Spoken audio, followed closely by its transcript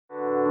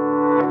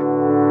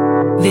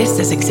This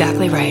is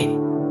exactly right.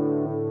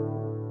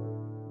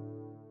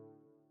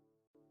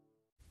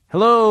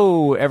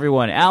 Hello,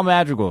 everyone. Al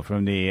Madrigal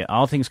from the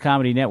All Things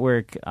Comedy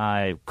Network.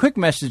 Quick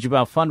message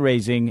about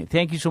fundraising.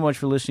 Thank you so much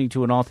for listening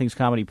to an All Things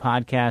Comedy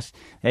podcast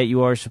that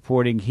you are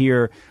supporting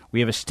here.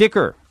 We have a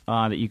sticker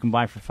that you can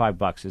buy for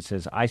 $5. It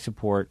says, I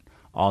support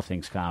All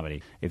Things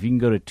Comedy. If you can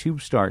go to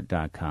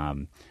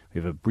tubestart.com,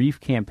 we have a brief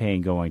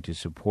campaign going to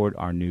support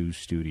our new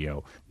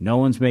studio. No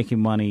one's making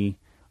money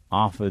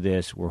off of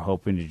this. We're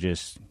hoping to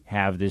just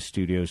have this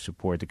studio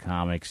support the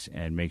comics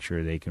and make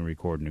sure they can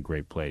record in a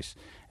great place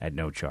at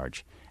no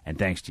charge. And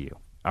thanks to you.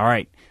 All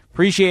right.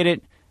 Appreciate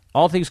it.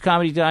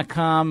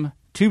 AllThingsComedy.com,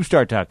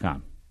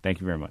 TubeStart.com.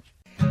 Thank you very much.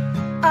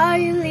 Are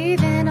you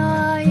leaving or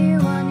are you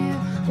on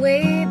your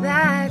way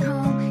back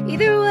home?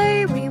 Either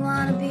way, we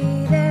want to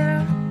be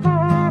there.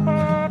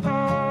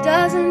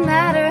 Doesn't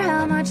matter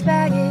how much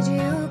baggage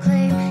you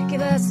claim.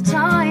 Give us a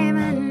time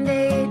and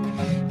date,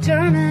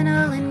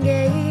 terminal and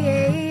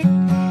gate.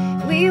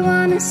 We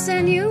want to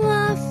send you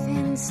off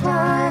in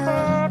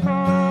style.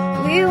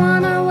 We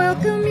want to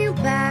welcome you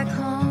back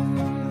home.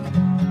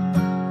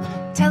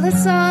 Tell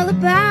us all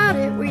about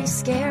it. Were you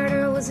scared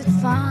or was it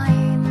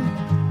fine?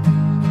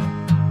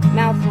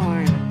 Mouth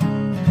horn.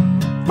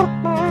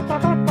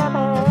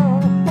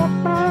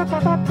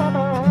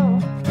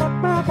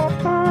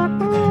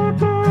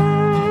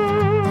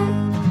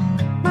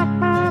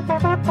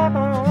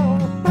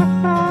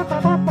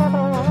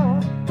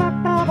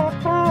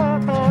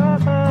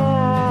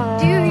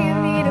 Do you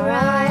need a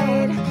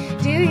ride?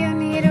 Do you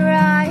need a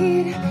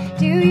ride?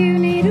 Do you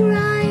need a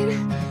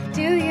ride?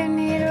 Do you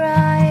need a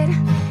ride?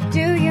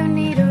 Do you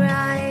need a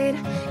ride?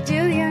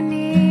 Do you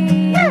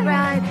need a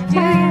ride? Do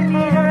you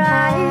need a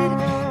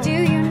ride? Do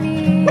you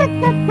need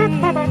a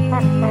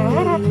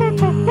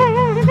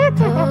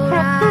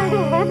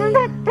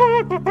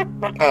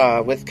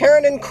ride? With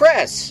Karen and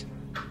Chris.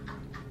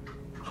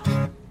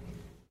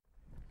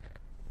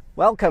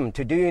 Welcome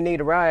to Do You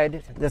Need a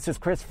Ride? This is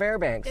Chris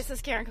Fairbanks. This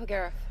is Karen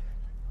Kilgariff.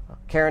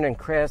 Karen and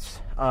Chris,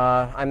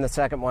 I'm the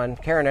second one.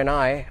 Karen and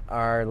I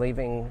are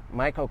leaving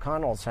Mike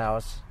O'Connell's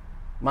house.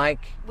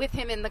 Mike. With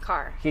him in the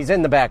car. He's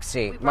in the back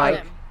seat. We brought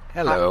Mike. him.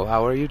 Hello,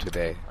 how are you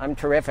today? I'm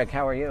terrific.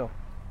 How are you?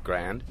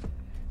 Grand.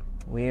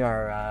 We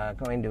are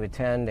going to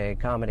attend a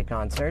comedy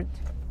concert.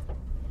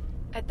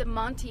 At the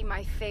Monty,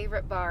 my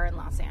favorite bar in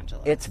Los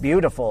Angeles. It's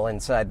beautiful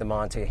inside the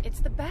Monty. It's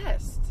the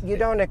best. You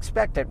don't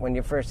expect it when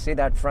you first see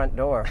that front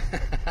door.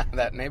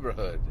 That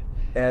neighborhood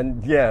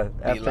And yeah,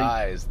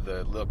 belies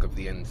the look of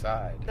the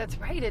inside. That's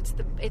right. It's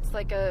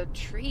like a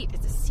treat.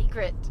 It's a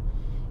secret.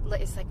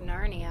 It's like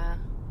Narnia.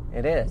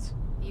 It is.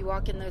 You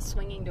walk in those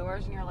swinging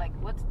doors and you're like,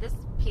 what's this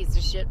piece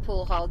of shit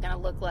pool hall gonna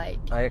look like?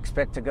 I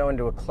expect to go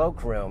into a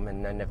cloakroom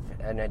and then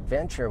an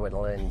adventure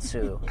will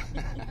ensue.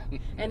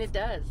 And it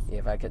does.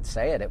 If I could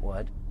say it, it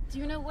would. Do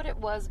you know what it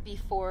was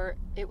before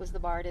it was the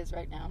bar it is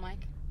right now,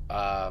 Mike?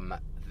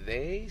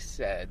 They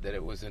said that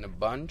it was in a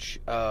bunch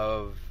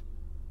of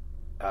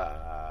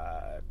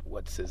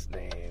what's his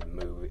name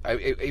movie.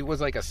 It was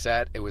like a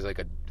set. It was like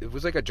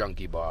a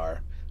junkie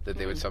bar that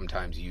they would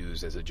sometimes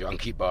use as a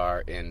junkie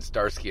bar in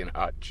Starsky and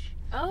Hutch.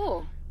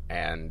 Oh.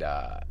 And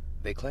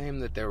they claim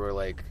that there were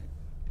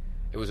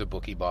it was a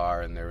bookie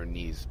bar and there were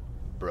knees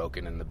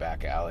broken in the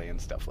back alley and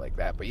stuff like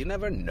that. But you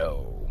never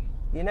know.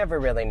 You never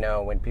really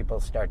know when people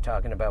start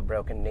talking about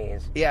broken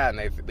knees. Yeah, and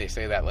they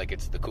say that like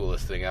it's the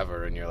coolest thing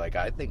ever, and you're like,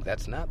 I think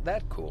that's not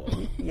that cool.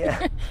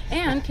 Yeah.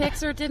 And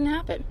Pixar didn't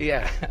happen.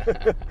 Yeah.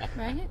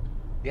 Right?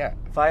 Yeah.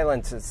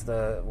 Violence is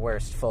the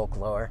worst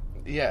folklore.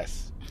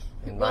 Yes.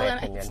 In Well, my and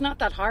opinion. it's not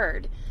that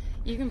hard.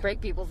 You can break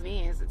people's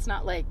knees. It's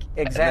not like...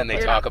 Exactly. And then they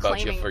They're talk not about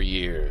you claiming- for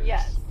years.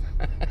 Yes.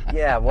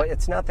 Yeah, well,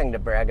 it's nothing to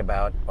brag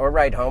about or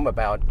write home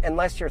about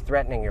unless you're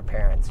threatening your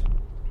parents.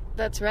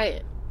 That's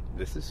right.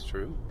 This is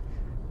true.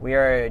 We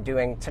are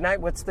doing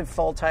tonight. What's the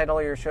full title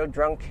of your show?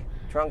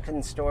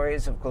 Drunken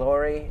Stories of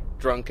Glory.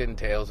 Drunken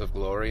Tales of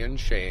Glory and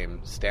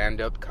Shame,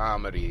 stand-up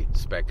comedy,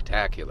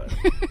 spectacular.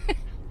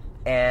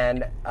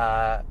 And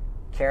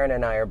Karen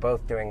and I are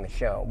both doing the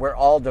show. We're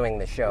all doing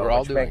the show. We're all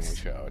which doing makes, the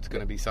show. It's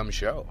going to be some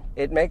show.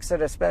 It makes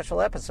it a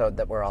special episode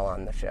that we're all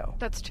on the show.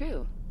 That's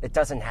true. It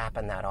doesn't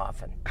happen that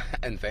often.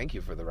 And thank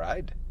you for the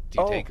ride.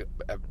 Do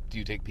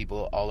you take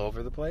people all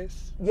over the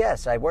place?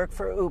 Yes, I work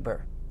for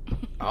Uber.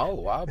 Oh,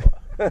 wow.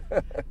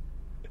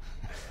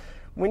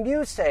 When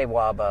you say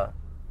WABA,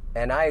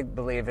 and I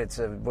believe it's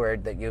a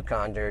word that you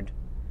conjured,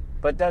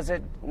 but does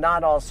it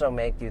not also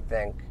make you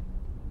think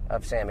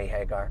of Sammy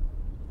Hagar?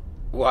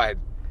 Why?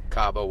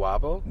 Cabo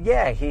Wabo?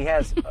 Yeah, he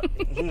has that.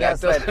 You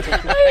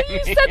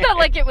said that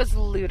like it was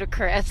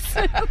ludicrous.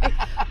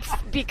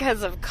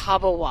 Because of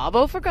Cabo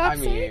Wabo, for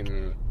God's sake?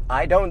 mean,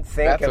 I don't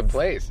think that's a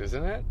place,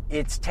 isn't it?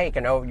 It's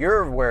taken over.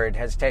 Your word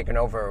has taken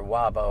over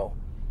Wabo.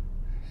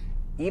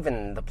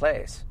 Even the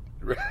place.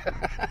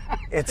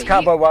 It's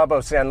Cabo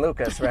Wabo San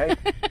Lucas, right?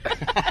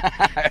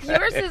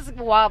 Yours is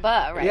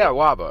Waba, right? Yeah,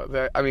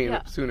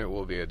 Waba. Soon it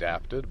will be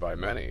adapted by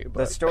many. But...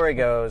 The story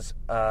goes,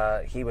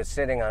 he was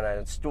sitting on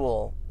a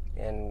stool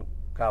in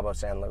Cabo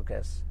San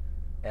Lucas,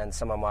 and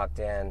someone walked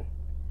in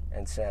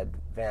and said,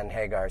 Van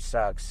Hagar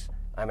sucks.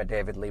 I'm a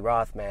David Lee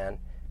Roth man.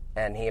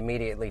 And he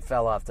immediately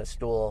fell off the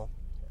stool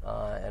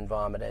and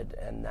vomited,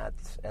 and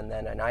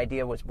then an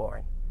idea was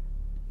born.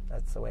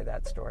 That's the way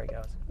that story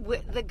goes.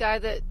 The guy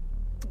that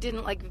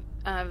didn't like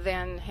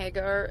Van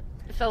Hagar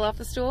fell off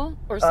the stool?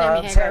 Or Sammy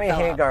Hagar Sammy fell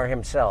Hagar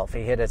himself.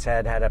 He hit his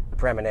head, had a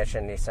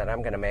premonition. He said,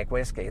 I'm going to make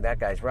whiskey. That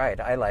guy's right.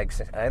 I like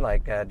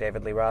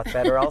David Lee Roth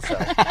better also.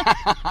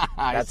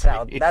 That's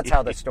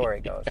how the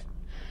story goes.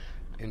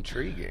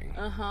 Intriguing.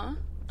 Uh-huh.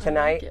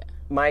 Tonight,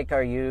 Mike,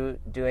 are you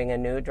doing a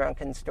new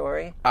drunken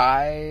story?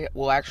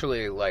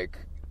 Actually, like,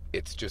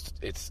 it's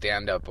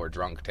stand-up or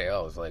drunk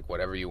tales, like,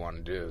 whatever you want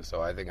to do.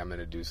 So I think I'm going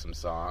to do some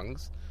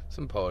songs,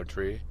 some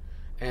poetry,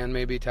 and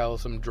maybe tell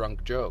some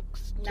drunk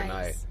jokes tonight.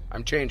 Nice.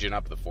 I'm changing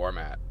up the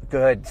format.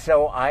 Good.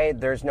 So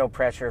there's no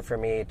pressure for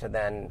me to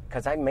then,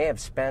 because I may have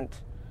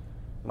spent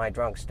my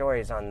drunk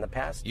stories on the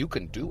past. You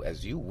can do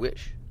as you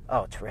wish.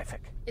 Oh,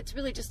 terrific. It's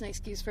really just an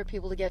excuse for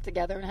people to get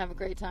together and have a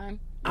great time.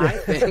 I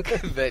think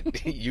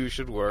that you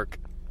should work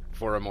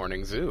for a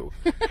morning zoo.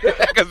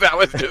 Because that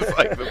was just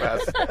like the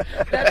best.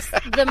 That's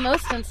the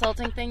most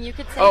insulting thing you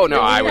could say. Oh, no,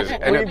 I was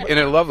in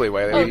a lovely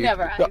way. Oh,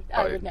 never.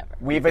 I would never.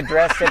 We've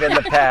addressed it in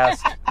the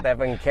past that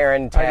when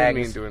Karen I didn't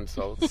mean tags to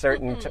insult.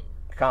 certain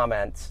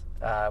comments,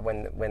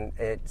 when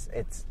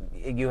it's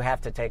you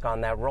have to take on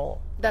that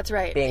role. That's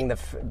right. Being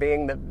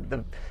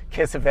the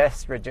kiss of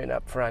estrogen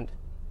up front.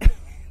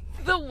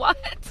 The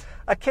what?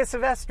 A kiss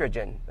of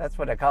estrogen. That's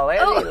what I call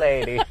any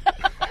lady.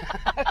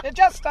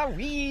 Just a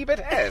wee bit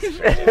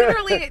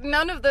Literally,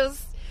 none of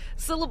those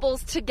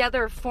syllables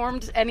together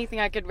formed anything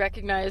I could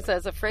recognize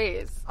as a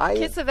phrase.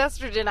 Kiss of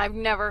estrogen, I've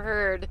never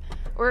heard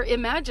or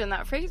imagined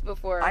that phrase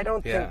before. I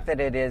don't think that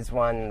it is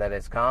one that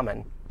is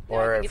common. I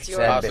Or think if it's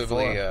said yours.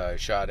 Possibly before. a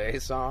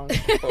Sade song.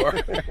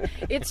 Or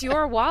It's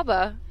your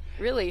Waba,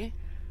 really.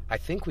 I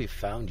think we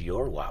found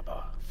your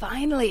Waba.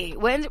 Finally.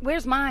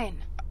 Where's mine?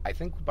 I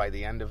think by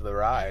the end of the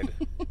ride,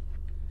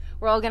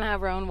 We're all going to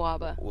have our own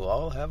Waba. we'll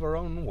all have our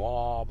own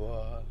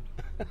Waba.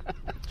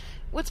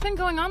 What's been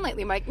going on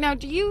lately, Mike? Now,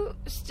 do you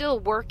still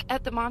work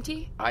at the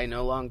Monty? I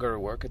no longer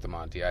work at the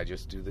Monty. I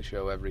just do the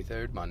show every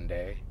third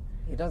Monday.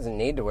 He doesn't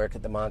need to work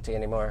at the Monty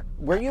anymore.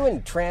 Were you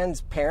in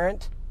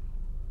Transparent?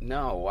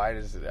 No, why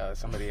does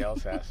somebody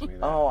else ask me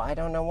that? Oh, I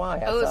don't know why.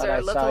 I Oh, is thought there a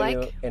I saw you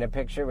look-alike? in a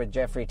picture with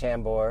Jeffrey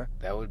Tambor.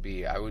 I would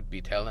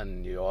be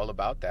telling you all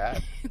about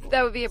that.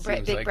 That would be a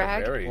Seems big like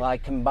brag. a very Well, I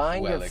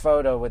combined your Well,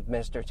 photo with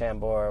Mr.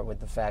 Tambor with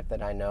the fact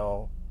that I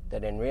know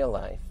that in real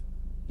life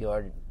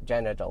your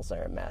genitals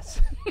are a mess.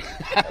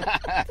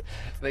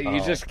 You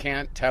just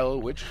can't tell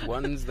which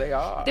ones they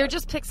are. They're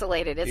just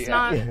pixelated. It's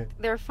not.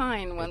 They're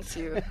fine once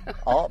you.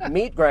 All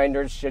meat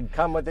grinders should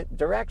come with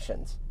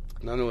directions.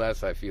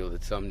 Nonetheless, I feel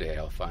that someday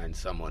I'll find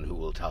someone who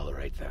will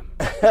tolerate them.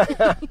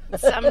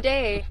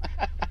 Someday.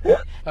 A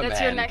That's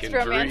your man next can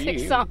romantic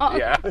dream. song.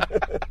 Yeah.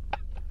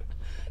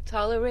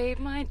 Tolerate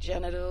my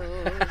genitals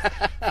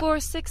for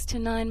 6 to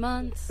 9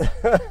 months.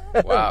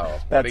 Wow.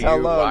 That's how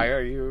long. Why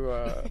are you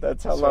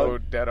That's how so long.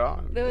 dead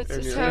on? That's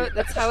in just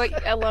your-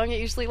 how long it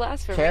usually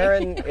lasts for me.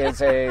 Karen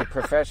is a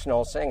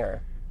professional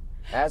singer,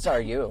 as are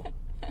you.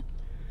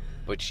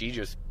 But she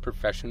just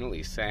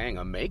professionally sang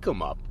a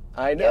make-em-up.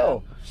 I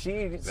know.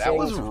 She That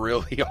was sings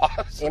really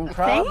awesome.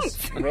 improv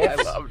Thanks. riffs.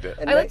 I loved it.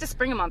 and I like they- to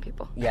spring them on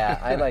people. Yeah,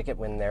 I like it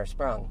when they're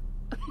sprung.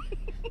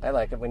 I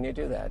like it when you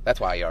do that. That's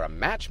why you're a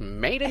match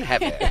made in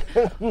heaven.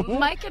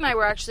 Mike and I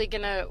were actually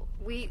gonna.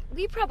 We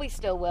probably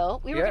still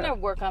will. We were Yeah. gonna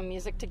work on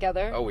music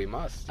together. Oh, we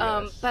must.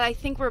 Yes. But I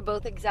think we're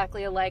both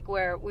exactly alike,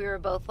 where we were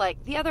both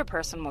like, the other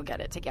person will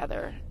get it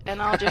together,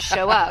 and I'll just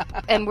show up.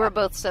 And we're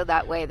both so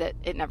that way that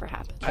it never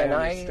happens. Can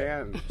I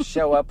understand.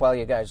 show up while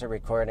you guys are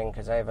recording?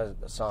 Because I have a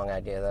song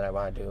idea that I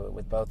want to do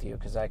with both of you,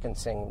 because I can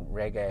sing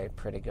reggae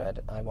pretty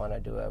good. I want to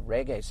do a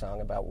reggae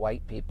song about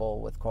white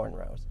people with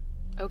cornrows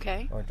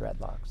Okay. or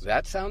dreadlocks.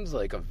 That sounds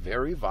like a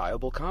very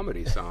viable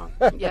comedy song.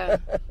 Yeah.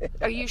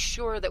 Are you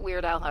sure that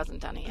Weird Al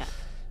hasn't done it yet?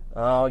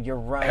 Oh, you're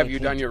right. Have you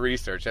done your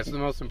research? That's the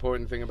most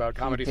important thing about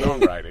comedy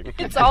songwriting.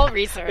 It's all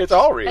research. It's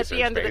all research, At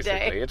the end basically. of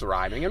the day. It's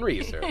rhyming and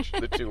research,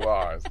 the two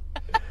R's.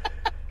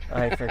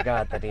 I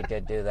forgot that he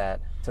did do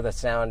that to the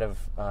sound of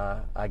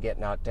I Get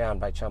Knocked Down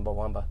by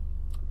Chumbawamba.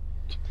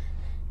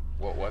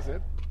 What was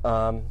it?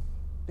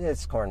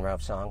 It's cornrow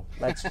song.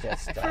 Let's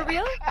just... For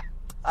real?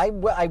 I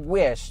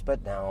wish,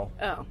 but no.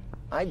 Oh.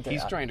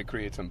 He's trying to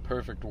create some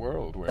perfect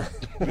world where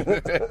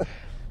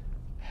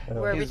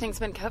Where everything's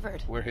been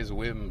covered. where his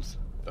whims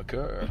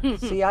occur.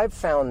 See, I've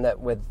found that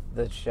with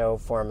the show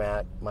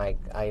format, Mike,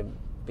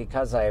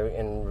 because I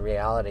in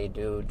reality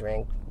do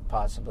drink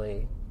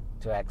possibly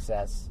to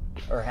excess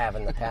or have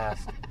in the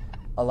past,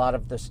 a lot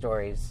of the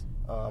stories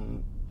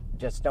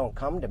just don't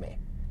come to me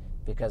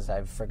because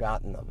I've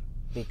forgotten them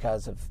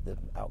because of the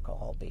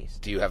alcohol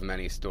beast. Do you have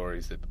many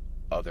stories that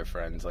other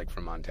friends, like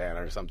from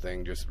Montana or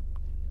something, just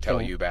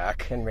tell you back?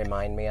 Can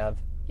remind me of?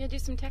 Yeah, do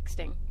some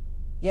texting.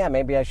 Yeah,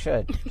 maybe I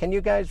should. Can you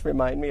guys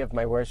remind me of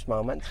my worst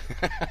moments?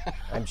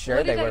 I'm sure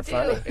What they did I were do?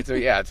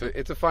 funny.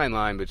 It's a fine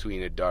line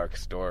between a dark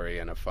story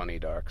and a funny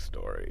dark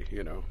story,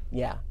 you know.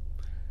 Yeah.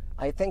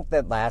 I think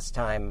that last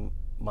time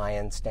my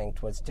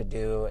instinct was to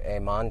do a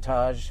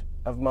montage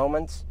of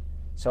moments.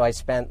 So I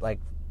spent like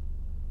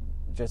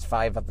just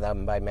 5 of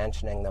them by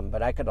mentioning them,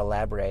 but I could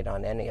elaborate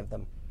on any of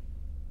them.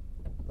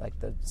 Like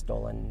the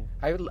stolen...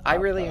 I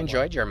really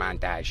enjoyed your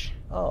montage.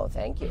 Oh,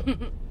 thank you.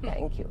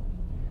 Thank you.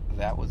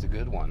 That was a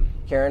good one.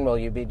 Karen, will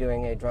you be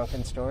doing a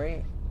drunken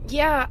story?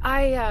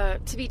 Yeah,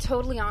 to be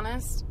totally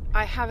honest,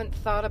 I haven't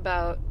thought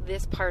about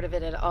this part of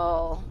it at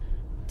all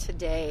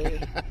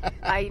today.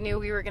 I knew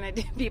we were going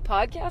to be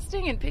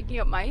podcasting and picking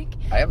up Mike.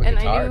 I have a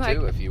guitar,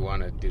 too, if you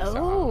want to do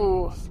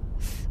songs.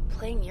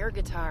 Playing your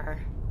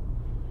guitar.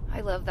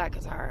 I love that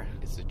guitar.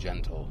 It's a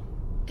gentle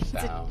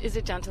sound. Is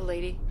it gentle,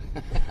 lady?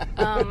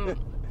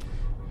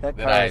 That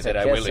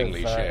I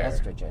willingly share.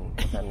 Estrogen,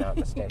 if I'm not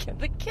mistaken.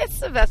 The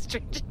kiss of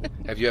estrogen.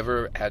 Have you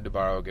ever had to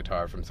borrow a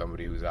guitar from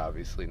somebody who's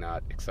obviously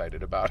not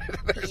excited about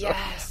it?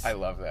 Yes. I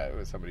love that. It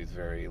was somebody's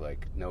very,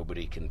 like,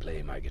 nobody can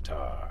play my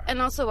guitar.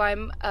 And also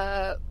I'm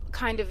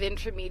kind of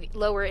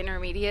lower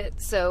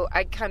intermediate, so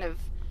I kind of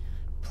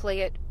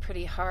play it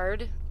pretty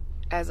hard,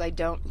 as I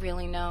don't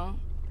really know.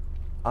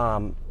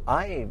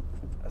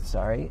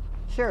 Sorry.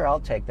 Sure, I'll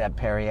take that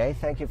Perrier.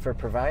 Thank you for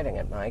providing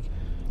it, Mike.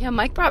 Yeah,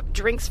 Mike brought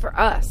drinks for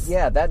us.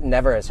 Yeah, that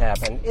never has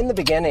happened. In the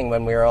beginning,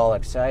 when we were all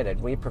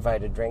excited, we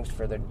provided drinks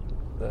for the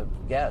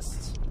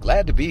guests.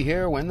 Glad to be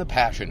here when the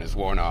passion is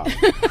worn off.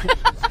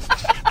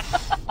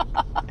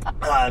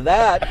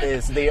 That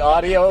is the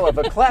audio of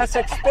a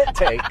classic spit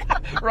take.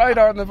 Right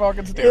on the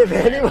fucking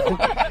stereo.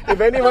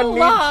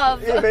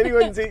 If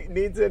anyone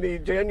needs any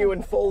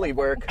genuine Foley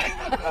work,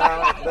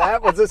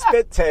 that was a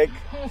spit take,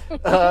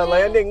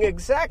 landing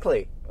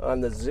exactly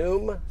on the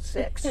Zoom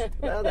 6.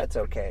 No, that's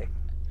okay.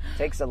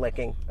 Takes a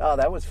licking. Oh,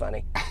 that was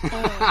funny.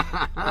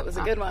 That was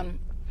a good one.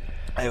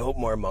 I hope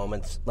more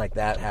moments like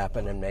that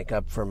happen and make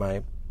up for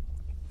my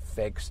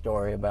fake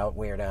story about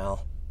Weird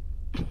Al.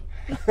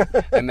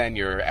 And then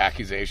your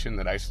accusation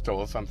that I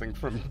stole something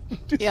from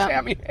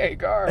Sammy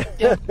Hagar.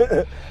 Yeah.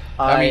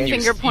 I mean,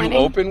 finger pointing.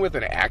 You open with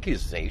an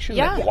accusation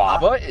Yeah. that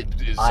Waba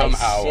is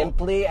somehow... I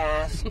simply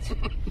asked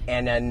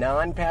in a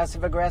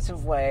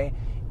non-passive-aggressive way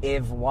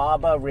if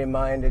Waba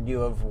reminded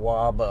you of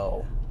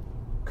Wabo.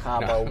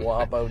 Cabo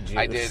Wabo juice.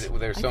 I did.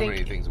 There's so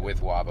many things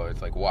with Waba.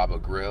 It's like Waba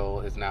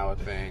Grill is now a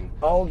thing.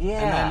 Oh,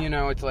 yeah. And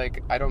then, it's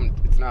like,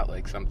 it's not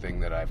like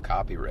something that I've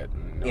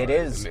copywritten. It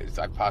is.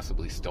 I've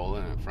possibly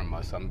stolen it from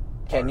some...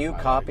 Can you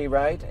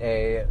copyright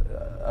a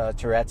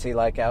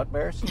Tourette's-like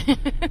outburst?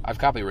 I've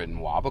copywritten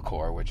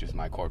Wabacore, which is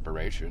my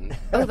corporation.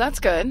 Oh, that's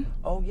good.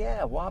 Oh,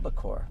 yeah,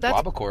 Wabacore.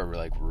 Wabacore,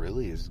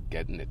 really is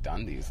getting it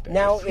done these days.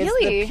 Now,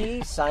 Really? is the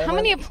P silent? How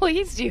many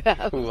employees do you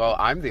have? Well,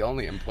 I'm the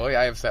only employee.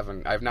 I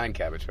have 9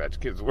 Cabbage Patch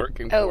Kids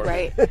working for me. Oh,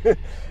 right.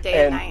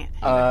 Day and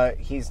night.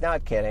 He's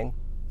not kidding.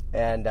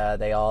 And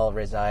they all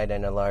reside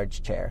in a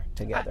large chair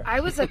together. I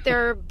was at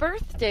their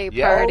birthday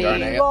Yeah, party.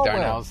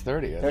 Darnell's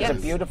 30th. There's a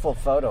beautiful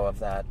photo of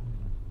that.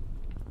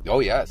 Oh,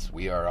 yes.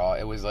 We are all...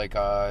 It was like...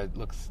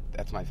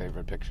 that's my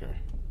favorite picture.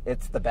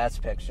 It's the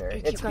best picture.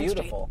 Keep It's going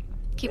beautiful.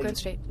 Straight. Keep going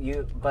straight.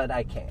 But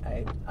I can't.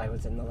 I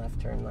was in the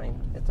left turn lane.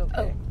 It's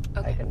okay. Oh,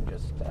 okay. I can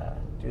just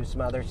do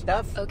some other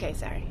stuff. Okay,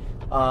 sorry.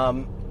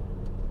 I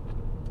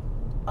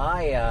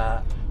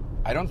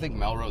don't think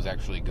Melrose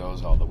actually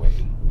goes all the way.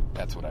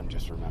 That's what I'm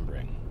just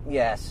remembering.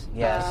 Yes.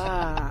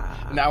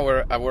 Now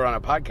we're on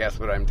a podcast,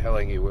 but I'm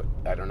telling you,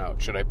 I don't know.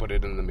 Should I put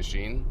it in the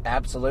machine?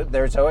 Absolutely.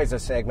 There's always a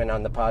segment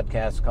on the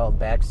podcast called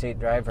Backseat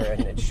Driver,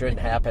 and it should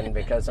happen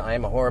because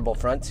I'm a horrible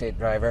front seat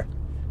driver,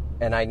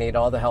 and I need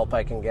all the help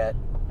I can get.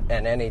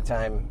 And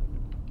anytime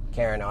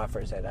Karen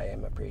offers it, I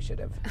am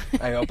appreciative.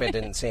 I hope it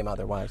didn't seem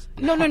otherwise.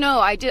 No.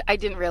 I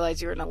didn't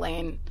realize you were in a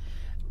lane.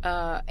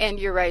 And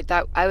you're right.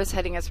 That I was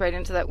heading us right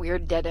into that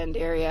weird dead end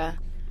area.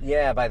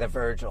 Yeah, by the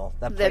Virgil.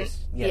 That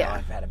place, yeah.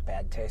 I've had a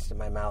bad taste in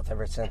my mouth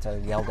ever since I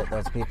yelled at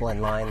those people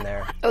in line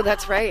there Oh,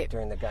 that's right.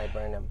 during the Guy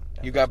Burnham.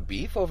 You got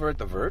beef over at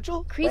the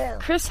Virgil?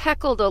 Chris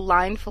heckled a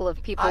line full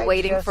of people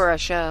waiting for a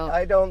show.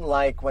 I don't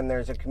like when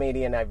there's a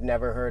comedian I've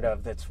never heard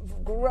of that's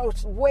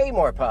gross, way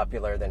more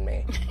popular than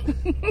me.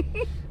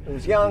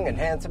 Who's young and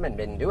handsome and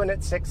been doing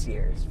it 6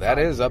 years. That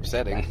is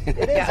upsetting.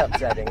 It is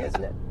upsetting,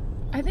 isn't it?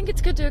 I think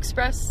it's good to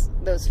express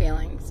those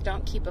feelings.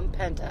 Don't keep them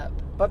pent up.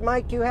 But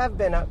Mike, you have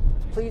been up.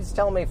 Please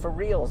tell me for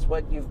reals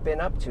what you've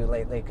been up to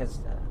lately,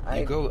 because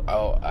I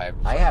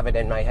have it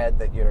in my head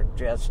that you're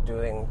just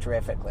doing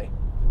terrifically.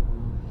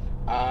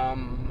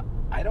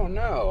 I don't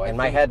know. And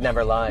my head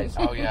never lies.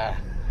 Oh yeah,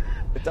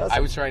 It doesn't. I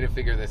was trying to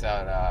figure this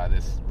out.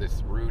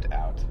 This route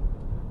out.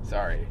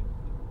 Sorry.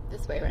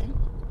 This way, right?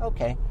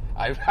 Okay.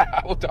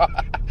 I will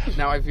talk.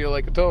 Now I feel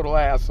like a total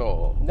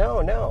asshole.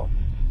 No.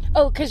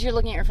 Oh, because you're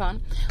looking at your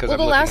phone. Well,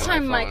 the last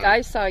time, Mike,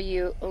 I saw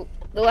you.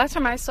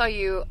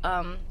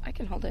 I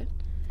can hold it.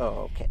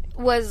 Oh, okay.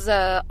 Was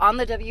on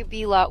the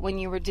WB lot when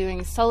you were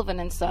doing Sullivan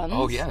and Sons.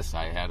 Oh yes,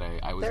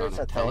 I was There's on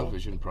a a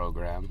television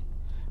program.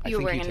 You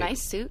were wearing a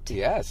nice suit.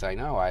 Yes, I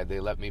know. They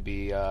let me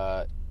be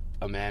a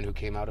man who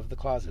came out of the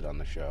closet on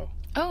the show.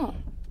 Oh,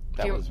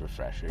 That was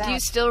refreshing. do you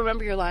still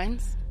remember your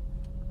lines?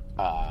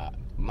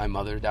 My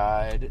mother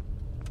died,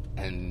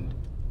 and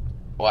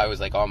Well, I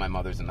was like, oh, my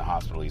mother's in the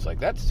hospital. He's like,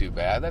 that's too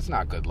bad. That's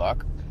not good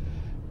luck.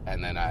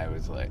 And then I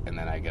was like, and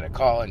then I get a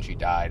call and she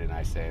died, and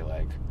I say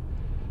like,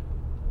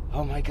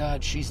 oh my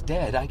God, she's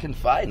dead. I can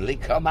finally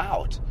come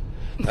out.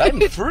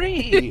 I'm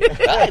free.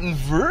 I'm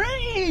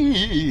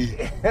free.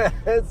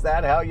 Is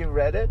that how you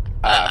read it?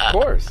 Of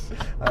course.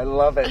 I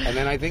love it. And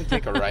then I think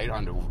take a right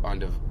onto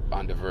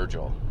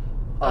Virgil.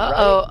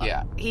 Uh-oh. Right?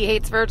 Yeah. He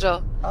hates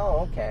Virgil.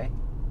 Oh, okay.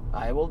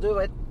 I will do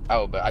it.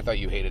 Oh, but I thought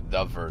you hated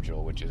the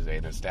Virgil, which is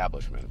an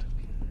establishment.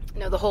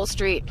 No, the whole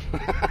street.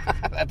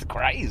 That's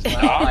crazy.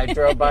 Well, I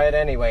drove by it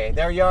anyway.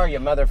 There you are, you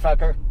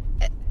motherfucker.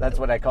 That's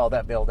what I call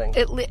that building.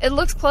 It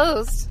looks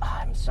closed.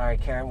 I'm sorry,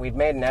 Karen. We've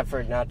made an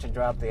effort not to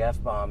drop the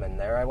F-bomb, and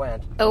there I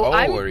went.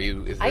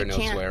 Is there no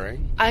can't.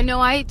 swearing? I know,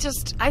 I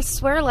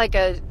swear like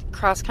a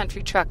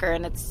cross-country trucker,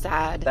 and it's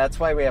sad. That's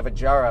why we have a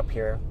jar up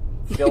here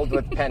filled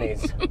with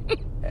pennies.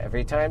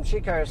 Every time she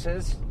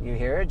curses, you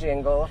hear a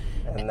jingle,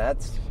 and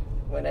that's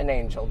when an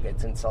angel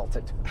gets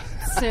insulted.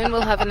 Soon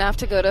we'll have enough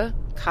to go to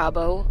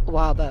Cabo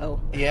Wabo.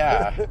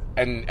 Yeah,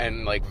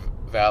 and like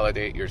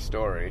validate your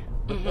story.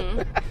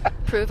 Mm-hmm.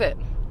 Prove it.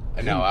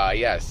 No,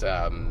 yes.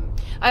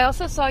 I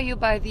also saw you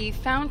by the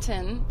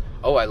fountain.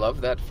 Oh, I love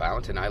that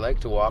fountain. I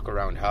like to walk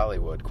around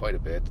Hollywood quite a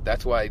bit.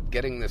 That's why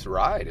getting this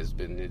ride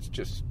it's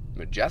just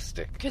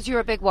majestic. Because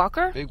you're a big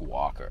walker? Big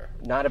walker.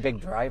 Not a big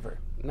driver.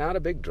 Not a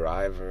big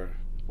driver.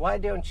 Why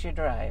don't you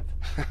drive?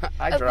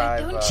 I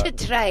drive. Why don't you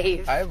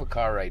drive? I have a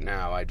car right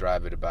now. I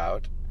drive it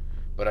about,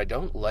 but I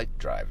don't like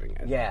driving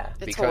it. Yeah.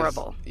 It's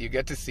horrible. You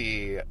get to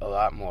see a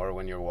lot more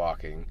when you're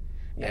walking.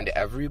 Yes. And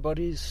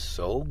everybody's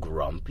so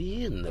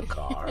grumpy in the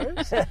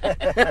cars.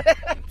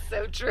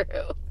 So true.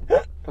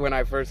 When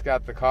I first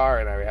got the car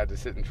and I had to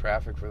sit in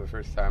traffic for the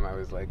first time, I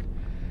was like,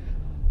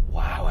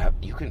 wow,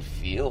 you can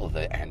feel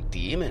the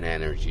demon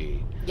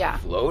energy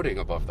floating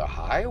above the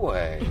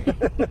highway.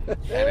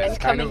 and it's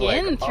coming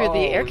in through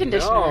the air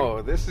conditioner.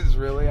 No, this is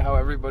really how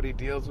everybody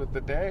deals with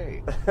the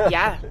day.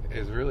 Yeah.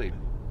 It's really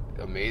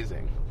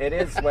amazing. It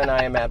is when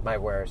I am at my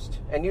worst.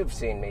 And you've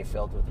seen me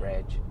filled with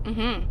rage.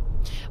 Mm-hmm.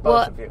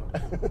 Both of you.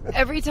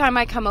 Every time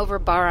I come over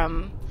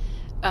Barham,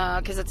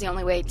 because it's the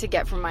only way to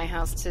get from my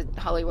house to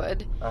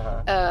Hollywood,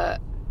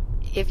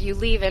 if you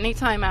leave any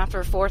time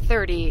after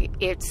 4:30,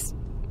 it's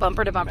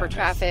bumper-to-bumper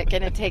traffic,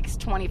 and it takes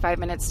 25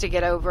 minutes to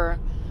get over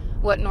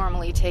what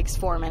normally takes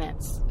 4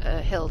 minutes a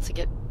hill to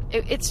get.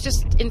 It's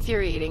just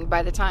infuriating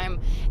by the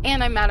time,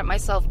 and I'm mad at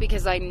myself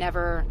because I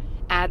never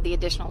add the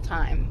additional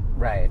time.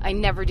 Right. I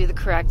never do the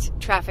correct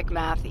traffic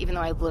math, even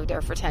though I've lived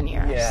there for 10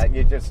 years. Yeah,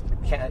 you just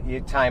can't. You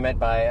time it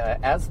by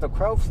as the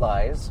crow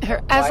flies.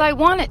 I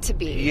want it to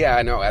be. Yeah,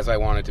 I know. As I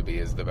want it to be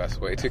is the best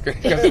way to,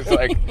 because it's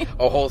like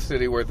a whole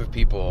city worth of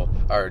people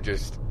are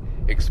just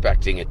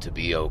expecting it to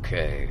be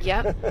okay.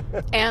 Yep.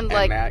 And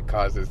that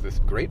causes this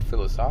great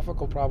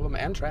philosophical problem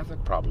and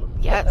traffic problem.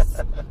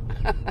 Yes.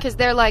 Because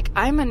they're like,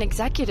 I'm an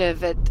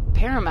executive at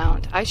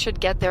Paramount. I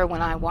should get there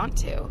when I want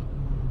to.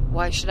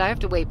 Why should I have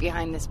to wait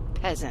behind this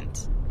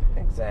peasant?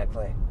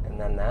 Exactly. And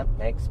then that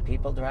makes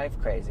people drive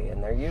crazy,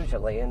 and they're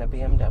usually in a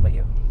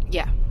BMW.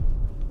 Yeah.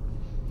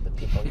 The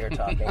people you're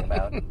talking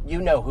about. You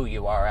know who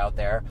you are out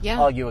there. Yeah.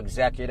 All you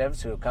executives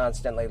who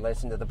constantly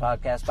listen to the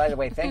podcast. By the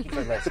way, thank you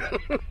for listening.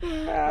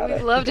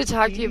 We'd love to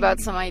talk to you about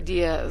some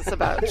ideas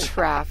about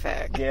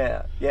traffic.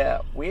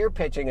 Yeah. We're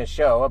pitching a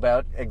show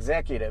about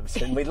executives,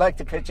 and we'd like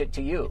to pitch it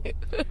to you.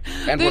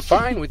 And we're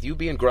fine with you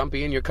being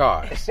grumpy in your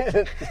cars.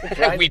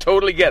 We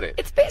totally get it.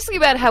 It's basically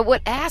about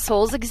what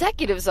assholes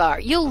executives are.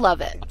 You'll love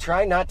it.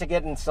 Try not to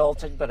get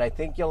insulted, but I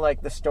think you'll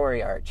like the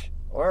story arch.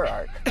 Or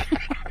arc.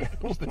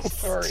 The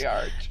story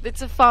arch.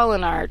 It's a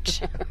fallen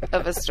arch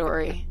of a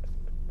story.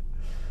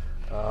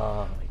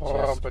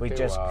 We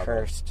just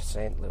cursed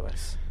St.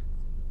 Louis.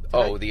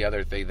 Oh,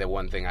 the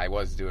one thing I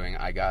was doing,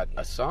 I got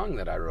a song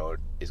that I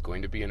wrote is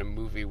going to be in a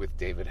movie with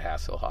David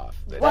Hasselhoff.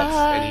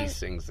 And he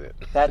sings it.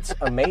 That's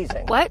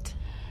amazing. What?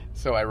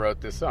 So I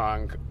wrote this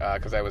song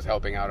because I was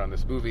helping out on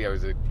this movie. I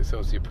was an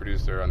associate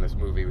producer on this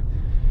movie.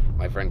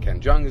 My friend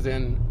Ken Jeong is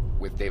in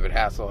with David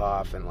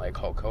Hasselhoff and like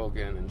Hulk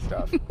Hogan and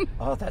stuff.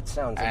 Oh, that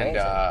sounds amazing.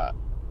 And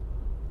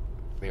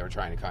they were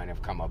trying to kind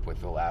of come up with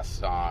the last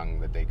song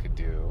that they could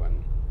do,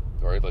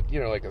 or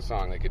like a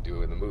song they could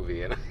do in the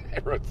movie. And I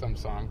wrote some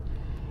song,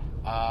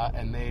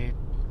 and they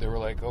were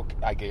like, okay.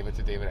 I gave it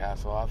to David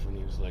Hasselhoff, and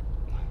he was like,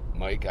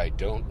 Mike, I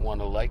don't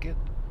want to like it.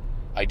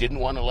 I didn't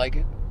want to like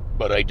it,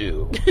 but I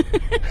do.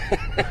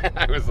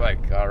 I was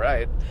like, all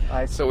right.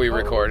 So we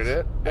recorded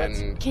it.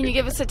 And can you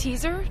give us a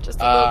teaser?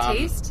 Just a little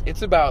taste?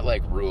 It's about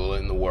like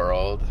ruling the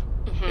world.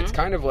 Mm-hmm. It's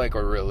kind of like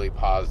a really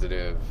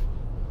positive,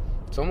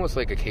 it's almost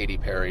like a Katy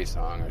Perry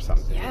song or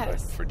something,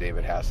 but for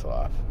David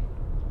Hasselhoff.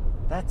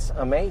 That's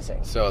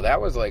amazing. So that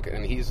was like,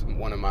 and he's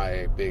one of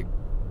my big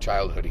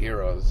childhood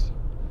heroes.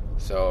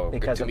 So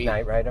because to of me,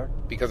 Knight Rider?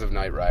 Because of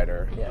Knight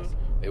Rider. Yes.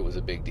 It was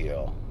a big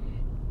deal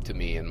to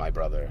me and my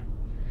brother.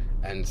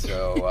 And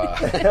so,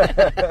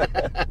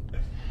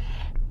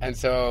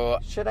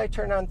 should I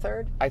turn on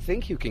third? I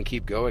think you can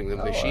keep going. The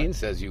machine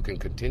says you can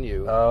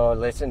continue. Oh,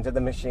 listen to the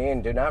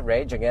machine. Do not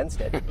rage against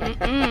it.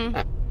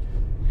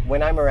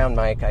 when I'm around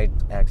Mike, I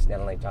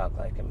accidentally talk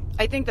like him.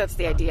 I think that's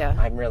the idea.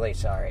 I'm really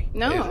sorry.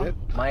 No. Is it?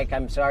 Mike,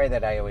 I'm sorry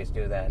that I always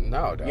do that.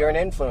 No, don't. You're an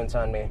influence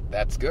on me,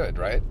 That's good,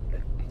 right?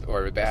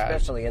 Or bad?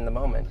 especially in the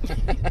moment.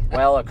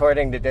 Well,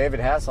 according to David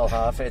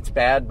Hasselhoff, it's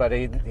bad, but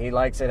he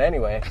likes it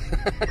anyway.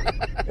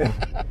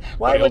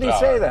 Why would he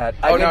say that?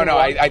 Oh, no. didn't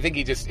want- I think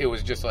it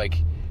was just like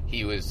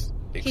he was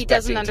He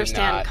doesn't expecting to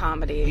understand not-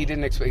 comedy. He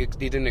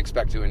didn't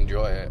expect to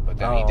enjoy it, but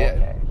then he Oh, did.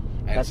 okay.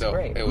 And That's so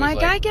great. it was Mike,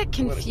 like, I get what-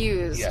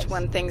 confused yes.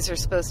 when things are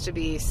supposed to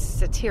be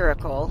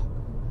satirical.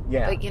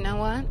 Yeah. But you know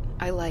what?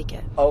 I like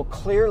it. Oh,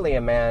 clearly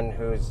a man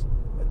who's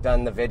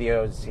done the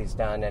videos he's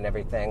done and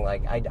everything.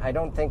 Like, I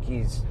don't think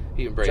he's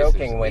He embraces.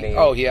 joking when he...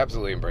 Oh, he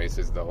absolutely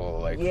embraces the whole,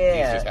 like, Yeah.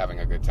 he's just having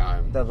a good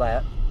time. The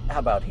left. How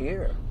about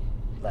here?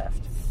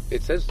 Left.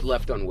 It says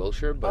left on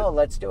Wilshire, but... Oh,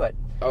 let's do it.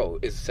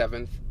 is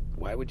 7th...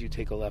 Why would you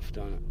take a left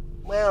on it?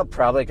 Well,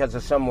 probably because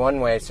of some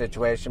one-way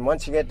situation.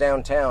 Once you get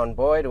downtown,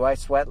 boy, do I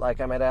sweat like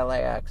I'm at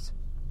LAX.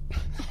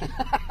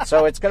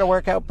 So it's going to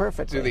work out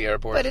perfectly. To the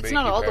airport. But it's make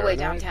not you all the way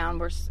paranoid? downtown.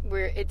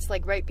 We're it's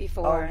like right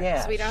before. Oh,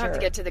 yeah, so we don't have to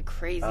sure. get to the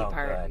crazy Oh,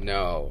 part. good.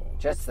 No.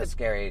 Just the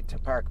scary to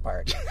park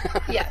part.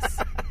 Yes.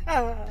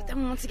 But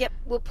then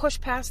we'll push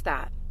past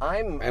that.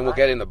 And we'll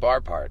get in the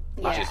bar part,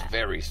 which Yeah. is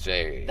very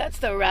safe. That's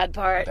the rad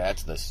part.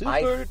 That's the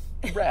super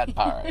rad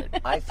part.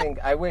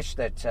 I wish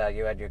that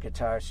you had your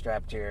guitar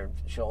strapped to your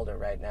shoulder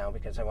right now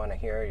because I want to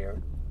hear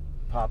your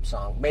pop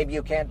song. Maybe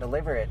you can't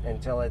deliver it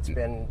until it's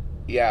been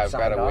Yeah, I've got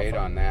signed to off wait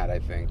on that, I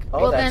think.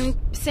 Oh, Well, that's, then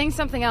sing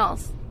something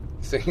else.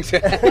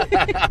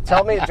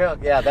 tell me a joke.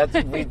 Yeah,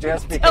 we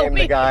just became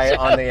me the a guy joke.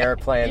 on the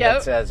airplane that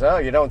Yep. says, "Oh,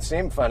 you don't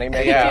seem funny."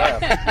 Maybe you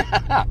can.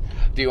 Yeah.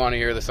 Do you want to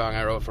hear the song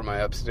I wrote for my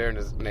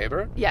upstairs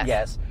neighbor? Yes.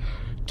 Yes.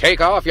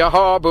 Take off your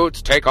whore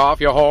boots, take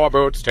off your whore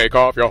boots, take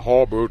off your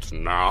whore boots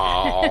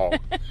now.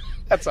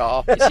 That's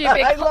all. Is she a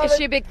big, love is it.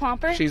 she a big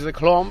plumper? She's a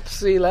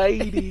clumpsy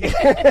lady.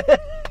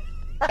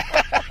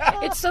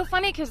 It's so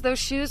funny because those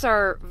shoes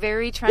are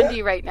very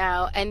trendy right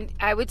now, and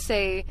I would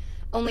say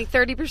only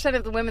 30%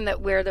 of the women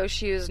that wear those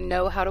shoes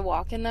know how to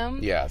walk in them.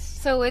 Yes.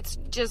 So it's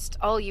just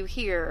all you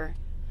hear.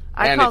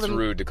 I And call it's them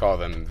rude to call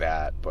them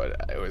that,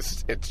 but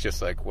it's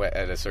just like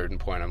at a certain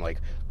point I'm like,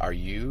 are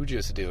you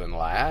just doing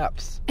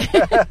laps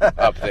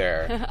up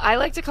there? I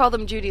like to call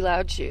them Judy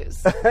Loud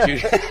shoes.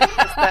 Judy-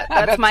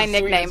 That's my the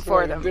nickname sweetest for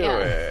way to them. do Yeah.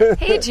 it.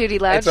 Hey, Judy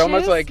Loud It's shoes.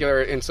 almost like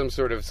you're in some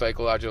sort of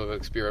psychological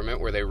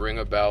experiment where they ring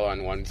a bell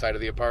on one side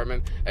of the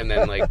apartment and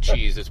then like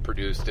cheese is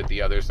produced at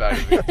the other side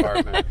of the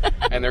apartment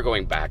and they're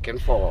going back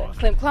and forth.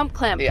 Climp, clomp,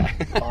 clamp. Yeah.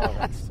 Oh,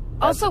 that's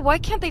Also, why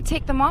can't they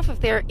take them off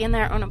if they're in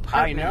their own I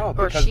apartment? know,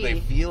 Or because she. they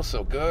feel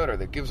so good or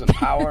that gives them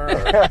power.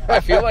 Or, I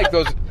feel like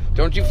those...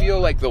 Don't you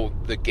feel like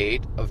the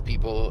gait of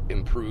people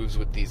improves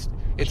with these...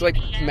 It's like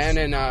men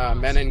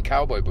in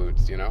cowboy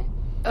boots, you know?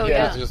 Oh,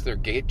 yeah. It's just their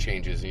gait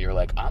changes and you're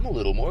like, I'm a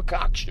little more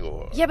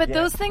cocksure. Yeah, but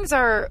those things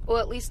are, well,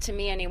 at least to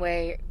me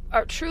anyway,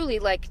 are truly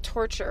like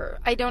torture.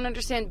 I don't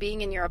understand being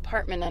in your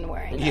apartment and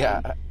wearing them.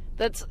 Yeah.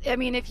 That's, I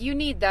mean, if you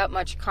need that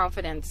much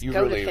confidence, You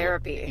go really, to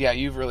therapy. Yeah,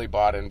 you've really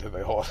bought into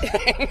the whole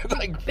thing.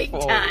 Like Big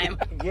fully. time.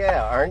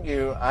 Yeah, aren't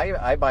you?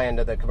 I buy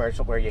into the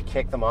commercial where you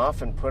kick them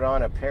off and put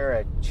on a pair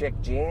of chick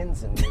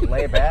jeans and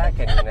lay back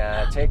and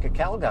take a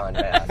Calgon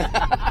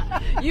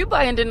bath. You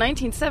buy into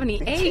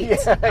 1978.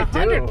 Yeah, I do.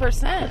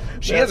 100%.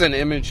 She has an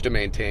image to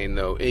maintain,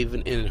 though,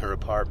 even in her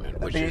apartment.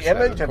 Which is The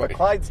image of a quite-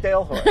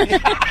 Clydesdale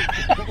horse.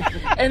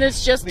 And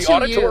it's just The to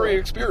auditory you.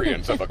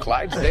 experience of a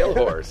Clydesdale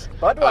horse.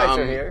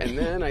 Budweiser here. And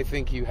then I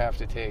think you have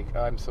to take...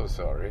 I'm so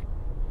sorry.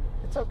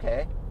 It's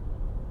okay.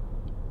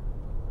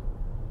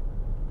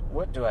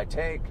 What do I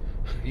take?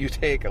 You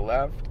take a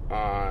left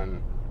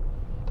on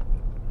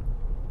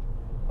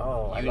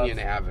Oh, Union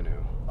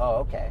Avenue. Oh,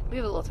 okay. We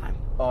have a little time.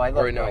 Oh, I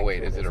love Or no, going wait,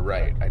 through is it this a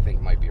right? part. I think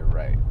it might be a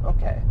right.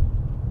 Okay.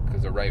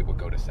 Because a right would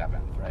go to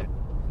 7th, right?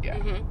 Yeah.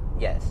 Mm-hmm.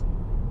 Yes.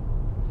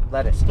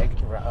 Let us take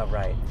a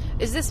right.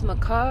 Is this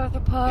MacArthur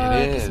Park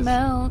It is.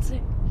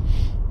 melting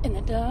in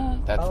the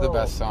dark? That's the Oh.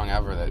 best song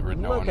ever. That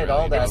no Look one at really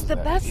all that. does It's the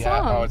that. best Yeah,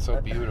 song. oh, it's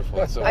so beautiful.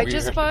 It's so I weird.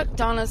 just bought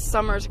Donna's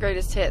Summer's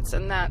Greatest Hits,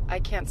 and that I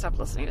can't stop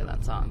listening to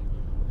that song.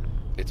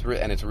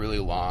 And it's really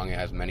long. It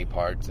has many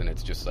parts, and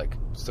it's just like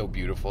so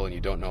beautiful, and you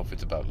don't know if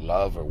it's about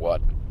love or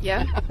what.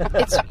 Yeah,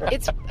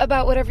 it's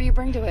about whatever you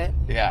bring to it.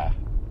 Yeah.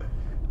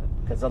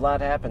 Because a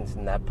lot happens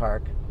in that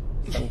park.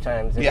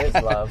 Sometimes it is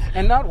love.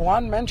 And not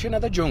one mention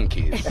of the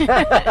junkies.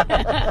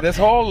 This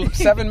whole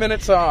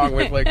 7-minute song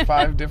with like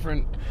 5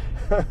 different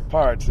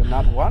parts, and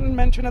not one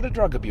mention of the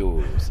drug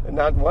abuse.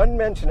 Not one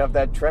mention of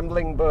that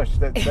trembling bush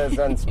that says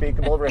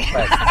unspeakable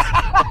requests.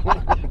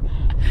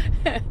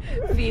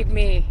 Feed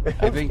me.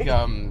 I think,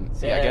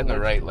 get in the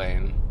right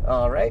lane,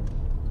 All right.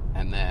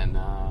 and then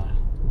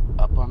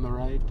up on the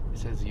right it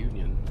says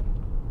Union.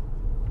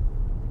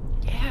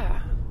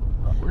 Yeah.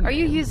 We're Are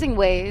you nailed. using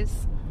Waze?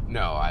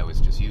 No, I was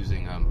just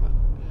using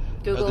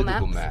Google the Maps?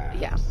 Google Maps.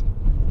 Yeah.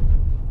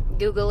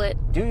 Google it.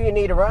 Do You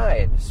Need a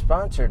Ride?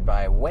 Sponsored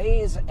by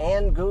Waze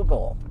and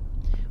Google.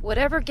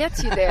 Whatever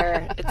gets you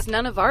there, it's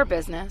none of our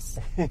business.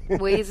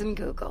 Waze and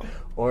Google.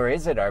 Or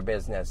is it our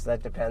business?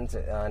 That depends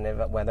on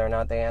whether or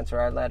not they answer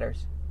our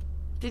letters.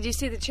 Did you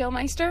see the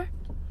Chillmeister?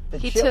 The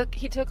He chill-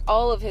 took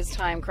all of his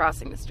time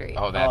crossing the street.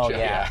 Oh, that Oh chill,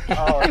 yeah.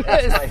 yeah. Oh,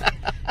 that's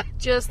my,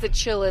 Just the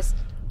chillest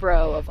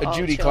bro of all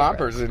Judy chill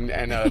Clompers bros.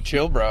 and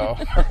Chill Bro.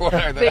 What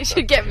are They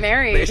should get They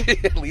married.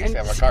 should at least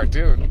have a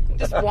cartoon.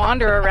 Just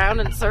wander around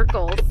in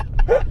circles.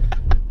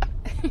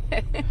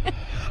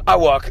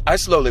 I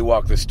slowly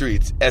walk the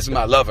streets as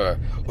my lover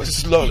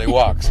slowly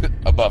walks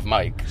above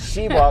Mike.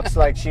 she walks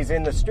like she's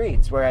in the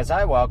streets, whereas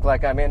I walk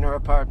like I'm in her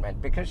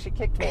apartment because she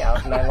kicked me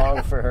out and I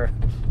long for her.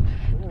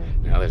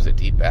 Now there's a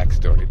deep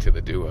backstory to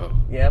the duo.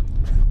 Yep.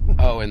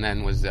 Oh, and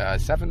then was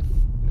seventh.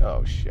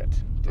 Oh shit.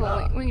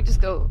 Well, we can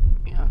just go.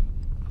 Yeah.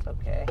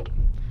 Okay.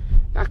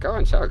 Not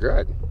going so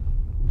good.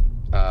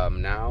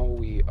 Now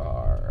we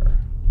are.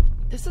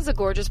 This is a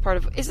gorgeous part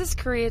of. Is this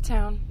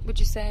Koreatown? Would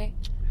you say?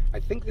 I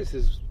think this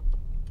is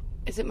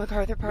Is it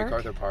MacArthur Park?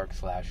 MacArthur Park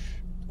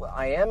 / Well,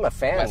 I am a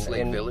fan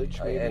Westlake Village,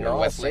 maybe? in Or all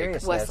Westlake?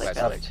 seriousness Westlake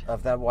Westlake. Village.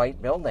 of that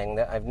white building.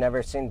 That I've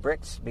never seen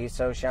bricks be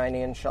so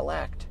shiny and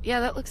shellacked. Yeah,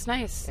 that looks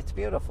nice. It's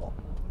beautiful.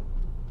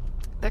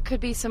 That could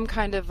be some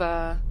kind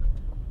of.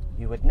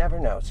 You would never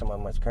know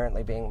someone was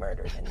currently being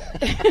murdered in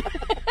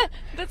that.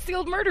 That's the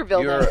old murder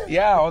building.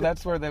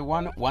 That's where they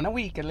one a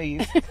week at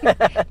least.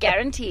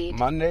 Guaranteed.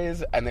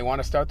 Mondays, and they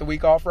want to start the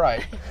week off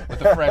right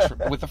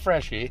with a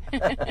freshie.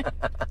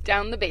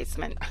 Down the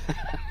basement.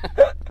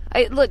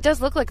 It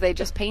does look like they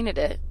just painted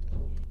it.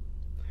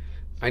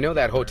 I know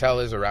that hotel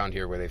is around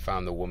here where they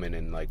found the woman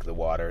in like the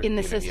water. In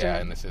the you know, cistern.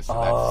 Yeah, in the cistern.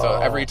 So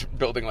every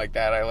building like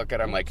that, I look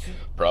at, I'm like,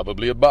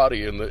 probably a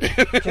body in the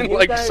Can you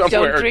like guys-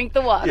 somewhere. Don't drink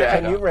the water. Yeah,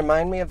 Can you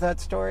remind me of that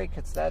story?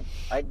 Because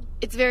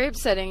It's very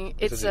upsetting.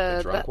 Is It's it the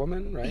drunk that-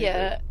 woman, right?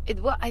 Yeah.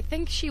 Well, I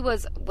think she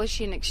was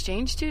she an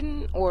exchange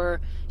student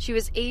or she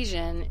was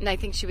Asian, and I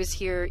think she was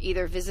here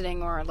either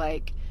visiting or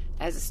like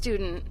as a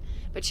student.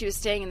 But she was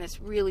staying in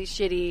this really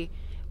shitty.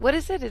 What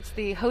is it? It's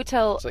the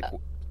hotel. It's like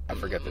I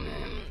forget the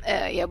name,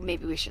 Yeah,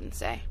 maybe we shouldn't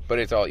say. but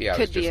it's all Could it's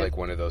just be a- like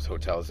one of those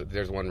hotels.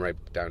 There's one right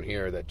down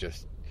here that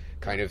just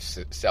kind of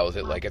sells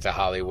it like it's a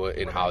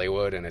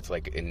Hollywood, and it's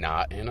like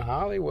not in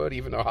Hollywood,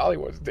 even though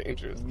Hollywood's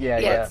dangerous. Yeah,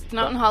 it's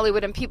not in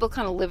Hollywood, and people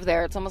kind of live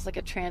there. It's almost like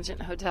a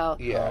transient hotel.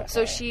 Yeah.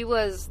 So she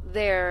was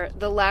there.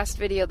 The last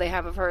video they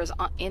have of her is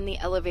in the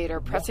elevator,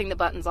 pressing the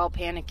buttons, all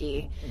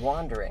panicky.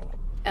 wandering.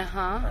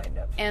 Kind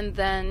of. And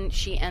then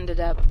she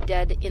ended up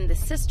dead in the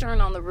cistern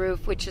on the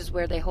roof, which is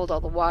where they hold all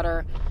the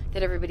water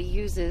that everybody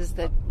uses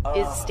that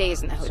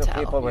stays in the hotel. So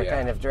people were Yeah.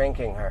 kind of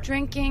drinking her.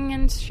 Drinking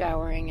and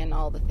showering and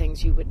all the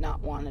things you would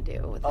not want to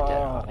do with a dead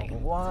body.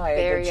 Why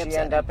Very did she upsetting.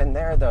 end up in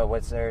there though?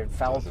 Was there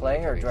foul Doesn't play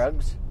make or any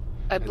drugs?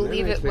 I And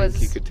believe then I it think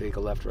was you could take a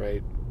left,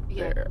 right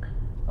Yeah. there.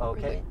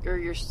 Okay. or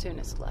your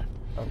soonest left.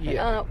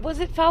 Yeah. Was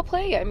it foul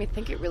play? I mean, I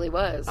think it really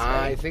was.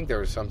 I right? think there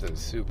was something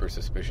super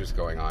suspicious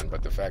going on,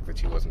 but the fact that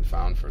she wasn't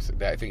found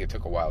I think it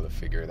took a while to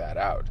figure that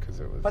out because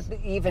it was. But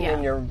even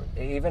Yeah.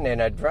 even in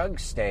a drug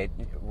state,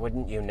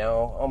 wouldn't you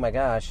know? Oh my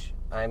gosh,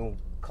 I'm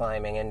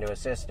climbing into a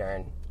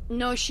cistern.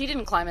 No, she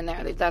didn't climb in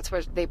there. That's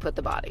where they put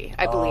the body,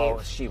 I Oh,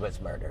 believe. she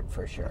was murdered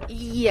for sure.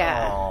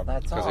 Yeah. Oh,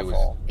 that's 'Cause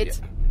awful. it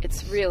was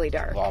It's really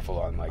dark. awful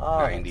on like Oh,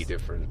 90 it's-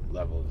 different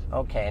levels.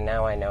 Okay,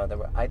 now I know.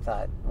 I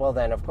thought, well,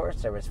 then of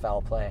course there was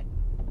foul play.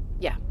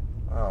 Yeah.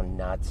 Oh,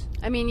 nuts.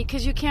 I mean,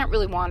 because you can't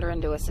really wander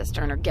into a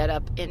cistern or get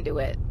up into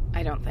it,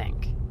 I don't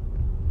think.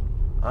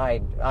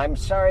 I'm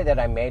sorry that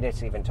I made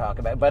us even talk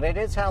about it, but it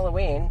is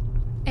Halloween.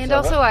 And So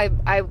also,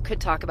 I could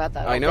talk about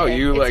that. I all know day.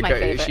 you It's like my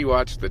favorite. she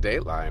watched the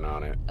Dateline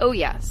on it. Oh,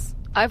 yes.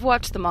 I've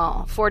watched them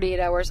all. 48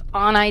 hours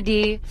on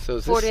ID, So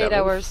is this 48 seventh?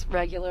 hours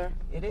regular.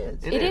 It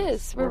is. It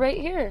is. We're right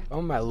here.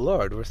 Oh my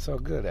lord, we're so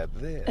good at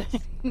this.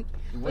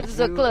 We're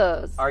so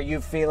close. Are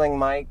you feeling,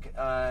 Mike,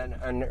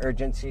 an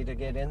urgency to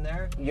get in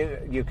there?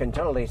 You can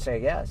totally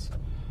say yes.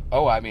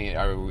 Oh, I mean,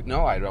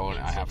 no, I don't.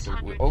 I have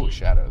to. Oh,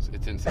 shadows.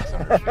 It's in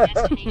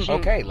 600.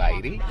 Okay,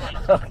 lady.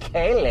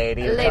 Okay,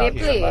 lady. Lady, Thank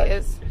you so much.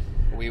 please.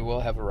 We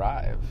will have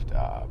arrived,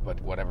 but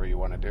whatever you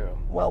want to do.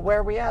 Well, where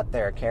are we at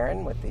there,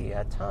 Karen, with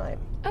the time?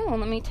 Oh,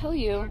 let me tell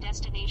you.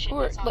 Destination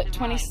We're is on like the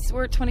 20. right.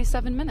 We're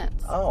 27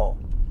 minutes. Oh,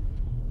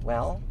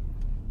 well,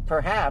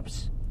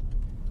 perhaps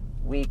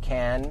we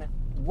can.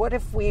 What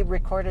if we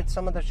recorded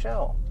some of the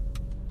show?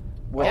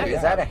 Oh, Is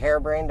yeah. that a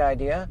harebrained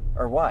idea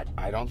or what?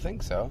 I don't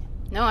think so.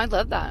 No, I'd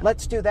love that.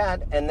 Let's do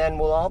that, and then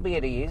we'll all be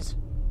at ease.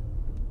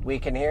 We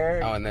can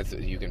hear. Oh, and that's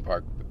you can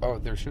park. Oh,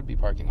 there should be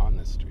parking on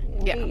this street.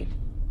 Yeah. Indeed.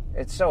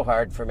 It's so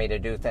hard for me to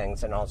do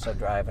things and also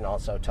drive and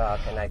also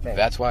talk, and I think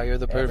That's why you're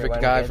the perfect Everyone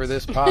guy gets- for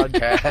this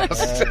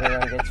podcast.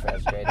 everyone gets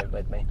frustrated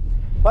with me.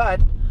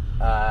 But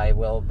I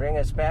will bring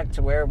us back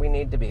to where we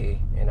need to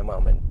be in a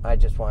moment. I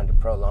just wanted to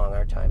prolong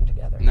our time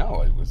together.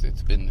 No,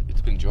 it's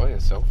been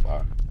joyous so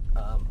far.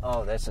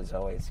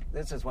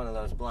 This is one of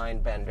those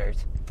blind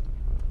benders.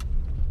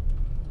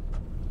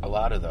 A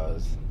lot of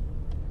those.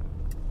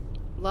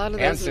 A lot of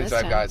And those in since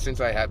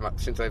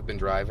this since I've been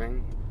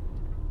driving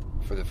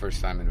for the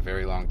first time in a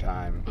very long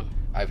time,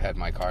 I've had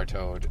my car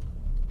towed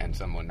and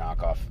someone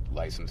knock off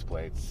license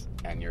plates,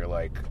 and you're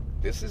like,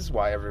 this is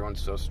why everyone's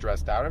so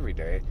stressed out every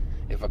day,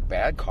 if a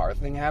bad car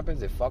thing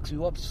happens, it fucks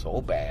you up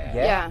so bad.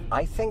 Yeah.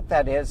 I think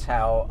that is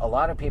how a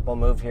lot of people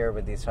move here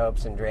with these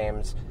hopes and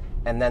dreams,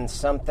 and then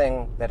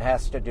something that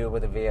has to do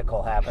with a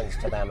vehicle happens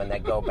to them, and they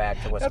go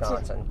back to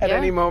Wisconsin. At Yeah.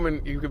 any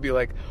moment, you could be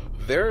like,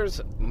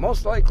 there's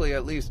most likely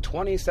at least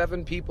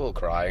 27 people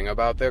crying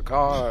about their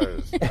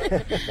cars.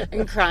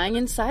 And crying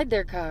inside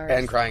their cars.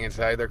 And crying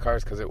inside their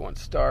cars because it won't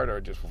start,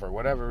 or just for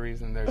whatever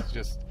reason. There's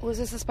just Was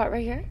this the spot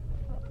right here?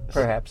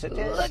 Perhaps it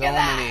is.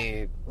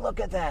 Look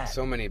at that.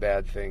 so many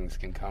bad things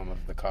can come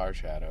of the car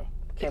shadow.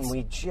 Can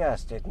we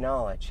just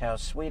acknowledge how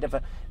sweet of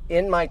a...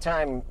 In my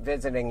time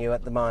visiting you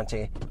at the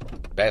Monty,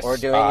 Best or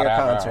doing spot your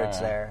ever. concerts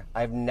there,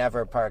 I've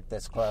never parked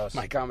this close.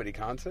 My comedy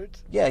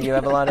concerts? Yeah, you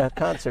have a lot of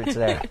concerts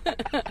there.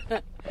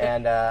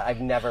 And I've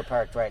never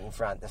parked right in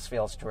front. This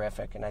feels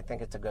terrific, and I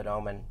think it's a good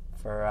omen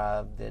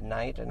for the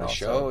night. And The also,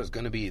 show is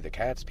going to be the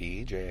Cat's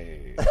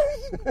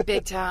PJ.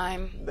 Big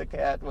time. the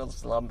cat will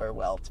slumber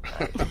well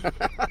tonight.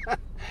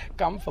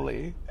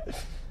 Comfily.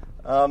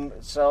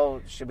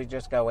 So, should we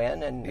just go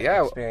in and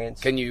Yeah.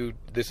 experience...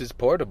 This is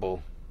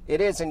portable. It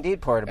is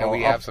indeed portable. And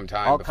we have some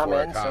time I'll before come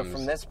it in, comes, so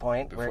from this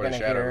point, Before we're the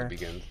going to shadow hear...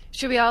 begins.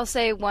 Should we all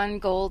say one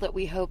goal that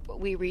we hope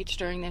we reach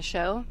during this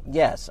show?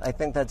 Yes, I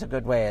think that's a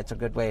good way. It's a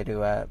good way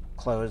to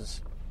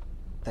close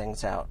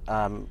things out.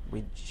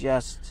 We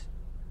just...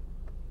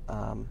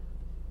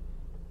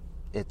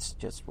 it's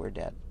just, we're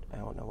dead. I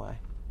don't know why.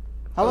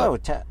 Hello.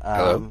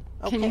 Hello?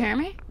 Can you hear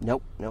me?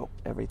 Nope.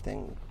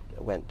 Everything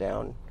went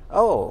down.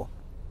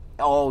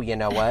 Oh, you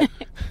know what?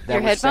 That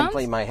Your was headphones?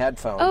 simply my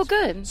headphones. Oh,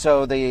 good.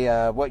 So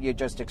the what you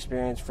just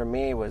experienced from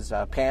me was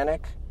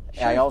panic.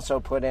 I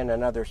also put in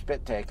another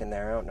spit take in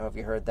there. I don't know if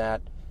you heard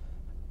that,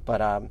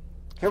 but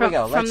here we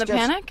go. From Let's the just,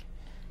 panic?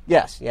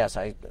 Yes.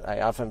 I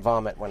often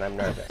vomit when I'm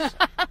nervous.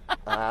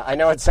 I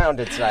know it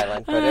sounded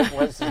silent, but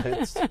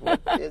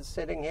what is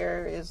sitting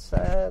here is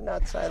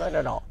not silent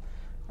at all.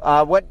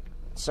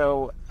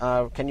 So,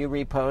 can you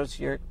repose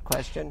your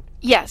question?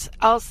 Yes,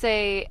 I'll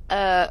say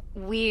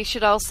we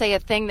should all say a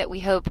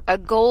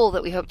goal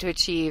that we hope to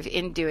achieve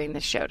in doing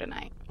this show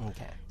tonight.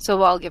 Okay.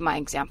 So I'll give my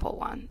example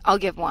one. I'll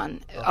give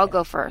one. Okay. I'll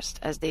go first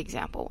as the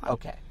example one.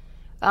 Okay.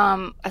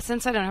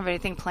 Since I don't have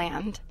anything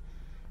planned,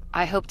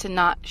 I hope to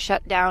not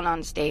shut down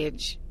on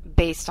stage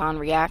based on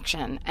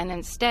reaction, and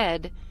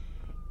instead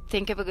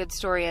think of a good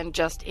story and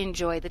just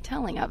enjoy the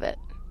telling of it.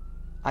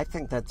 I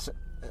think that's...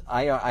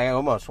 I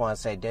almost want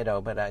to say ditto,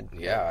 but That's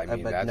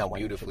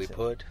beautifully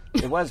put.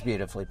 It was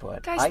beautifully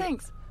put. Guys,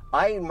 thanks.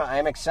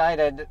 I'm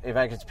excited, if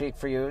I could speak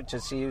for you, to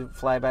see you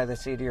fly by the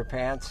seat of your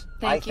pants.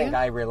 Thank you. I think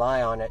I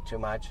rely on it too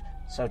much.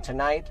 So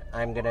tonight,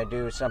 I'm going to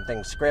do something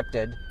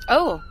scripted,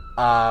 Oh.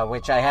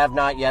 which I have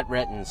not yet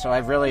written. So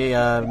I've really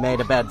made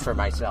a bed for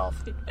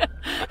myself.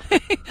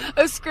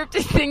 A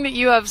scripted thing that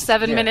you have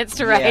 7 minutes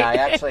to write. Yeah, I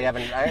actually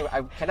haven't.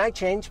 Can I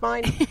change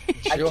mine?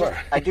 Sure.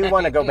 I do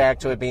want to go back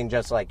to it being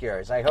just like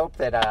yours. I hope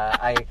that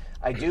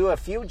I do a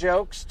few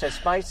jokes to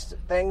spice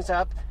things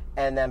up,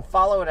 and then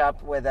follow it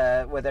up with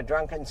a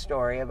drunken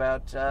story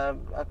about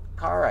a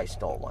car I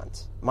stole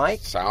once. Mike?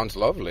 Sounds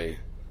lovely.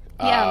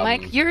 Yeah,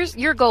 Mike,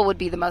 your goal would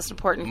be the most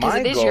important because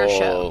it is your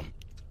show.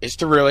 Is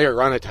to really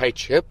run a tight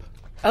ship.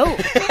 Oh,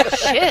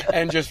 shit.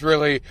 And just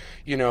really,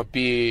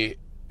 be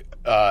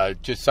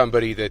just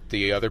somebody that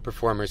the other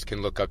performers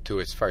can look up to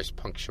as far as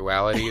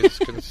punctuality is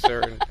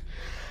concerned.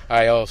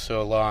 I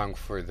also long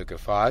for the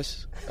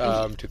guffaws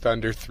to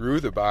thunder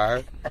through the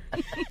bar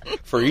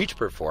for each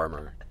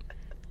performer,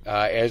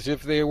 as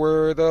if they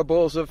were the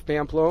bulls of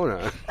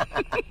Pamplona.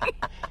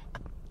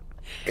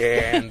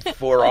 And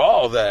for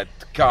all that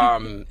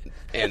come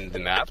and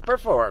not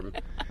perform,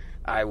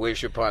 I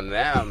wish upon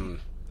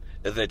them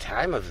the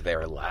time of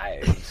their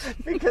lives.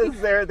 Because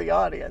they're the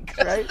audience,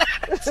 right?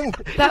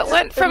 That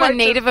went from a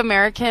Native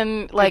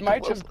American, It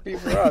might just be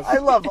for us. I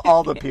love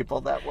all the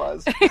people that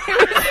was.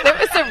 there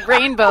was a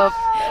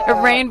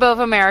rainbow of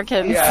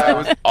Americans. Yeah, it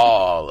was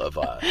all of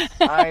us.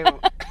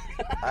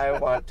 I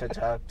want to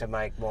talk to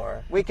Mike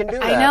more. We can do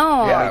that. I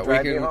know. Yeah, I'll we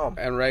drive you can, home.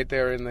 and right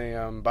there in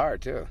the bar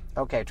too.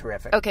 Okay,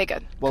 terrific. Okay,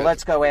 good. Well,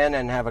 let's go in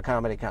and have a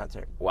comedy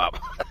concert. Wow.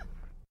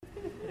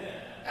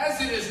 As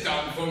it has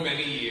done for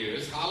many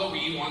years,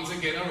 Halloween once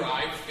again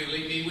arrived,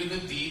 filling me with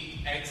a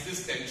deep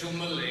existential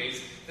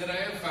malaise that I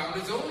have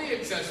found is only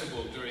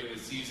accessible during the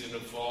season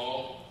of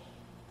fall.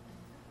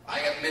 I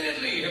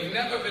admittedly have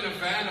never been a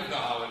fan of the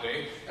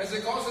holiday, as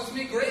it causes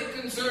me great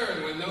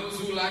concern when those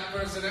who lack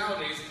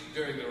personalities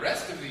during the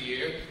rest of the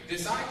year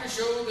decide to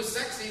show the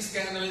sexy,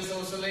 scandalous,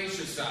 or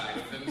salacious side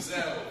of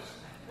themselves.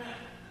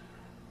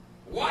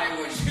 Why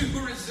would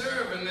you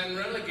reserve and then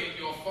relegate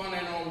your fun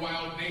and or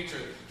wild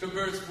nature to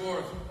burst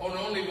forth on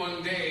only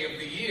one day of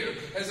the year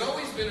has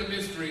always been a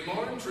mystery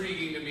more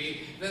intriguing to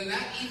me than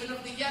that even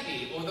of the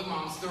Yeti or the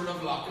monster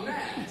of Loch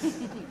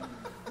Ness.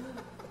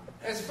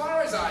 As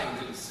far as I'm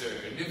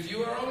concerned, if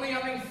you are only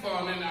having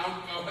fun and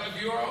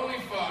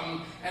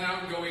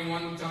outgoing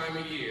one time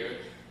a year,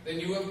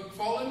 then you have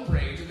fallen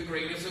prey to the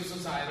greatest of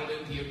societal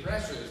and peer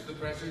pressures, the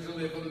pressure to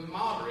live a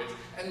moderate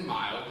and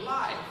mild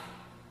life.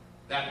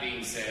 That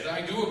being said, I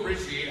do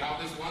appreciate how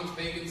this once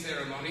pagan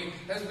ceremony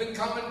has been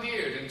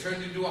commandeered and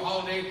turned into a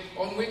holiday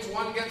on which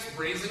one gets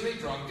brazenly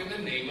drunk in the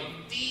name of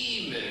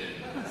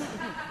demons.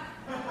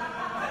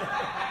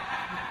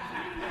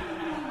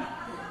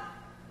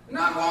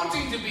 Not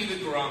wanting to be the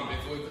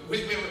grumpus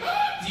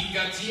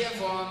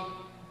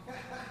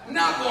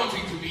Not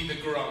wanting to be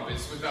the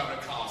grumpus without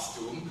a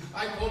costume,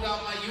 I pulled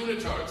out my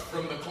unitards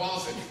from the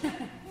closet,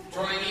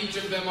 trying each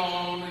of them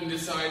on and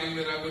deciding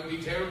that I would be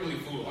terribly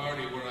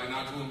foolhardy were I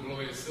not to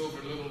employ a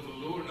silver little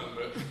velour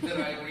number that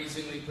I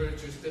recently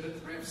purchased at a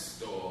thrift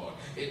store.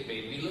 It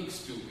made me look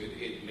stupid,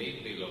 it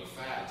made me look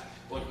fat,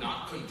 but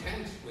not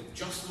content with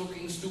just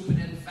looking stupid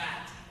and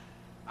fat.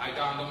 I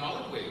donned a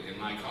mullet wig and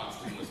my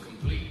costume was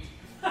complete.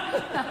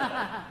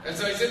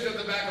 As I zipped at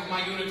the back of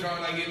my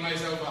unitard, I gave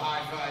myself a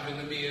high five in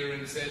the mirror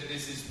and said,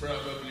 "This is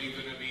probably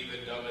going to be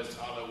the dumbest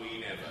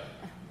Halloween ever."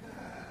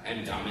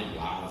 And dumb it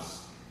was.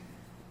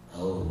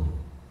 Oh,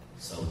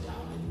 so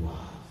dumb it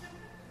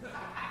was.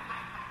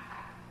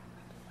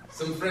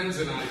 Some friends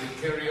and I did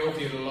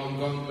karaoke at a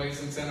long-gone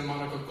place in Santa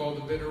Monica called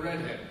the Bitter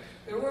Redhead.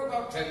 There were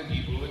about 10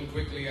 people, and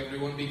quickly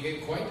everyone became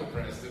quite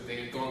depressed that they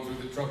had gone through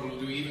the trouble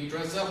to even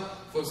dress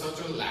up for such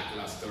a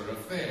lackluster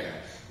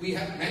affair. We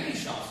had many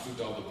shots to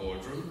dull the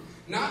boardroom.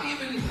 Not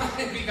even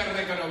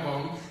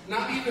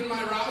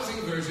my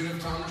rousing version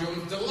of Tom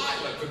Jones'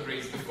 Delilah could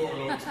raise the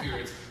forlorn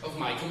spirits of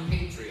my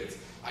compatriots.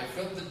 I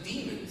felt the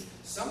demons,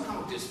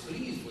 somehow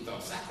displeased with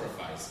our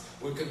sacrifice,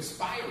 were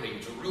conspiring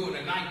to ruin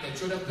a night that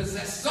should have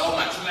possessed so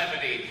much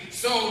levity,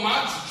 so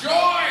much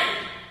joy!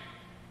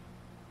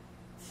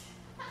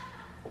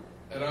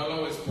 At our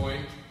lowest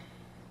point,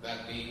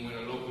 that being when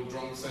a local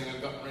drunk sang a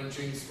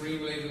gut-wrenching,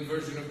 scream-laden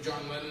version of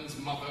John Lennon's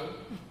Mother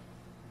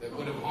that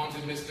would have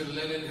haunted Mr.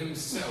 Lennon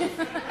himself.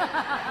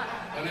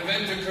 An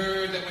event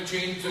occurred that would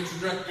change the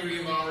trajectory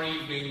of our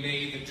evening,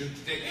 nay, the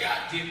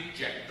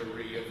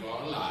trajectory of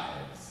our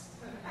lives.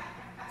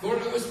 For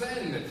it was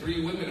then that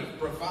 3 women of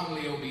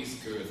profoundly obese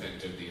girth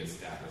entered the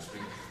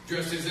establishment,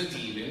 dressed as a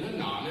demon, a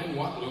nun, and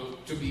what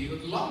looked to be a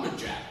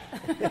lumberjack.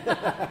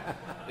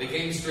 They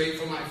came straight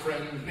from my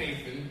friend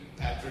Nathan,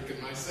 Patrick,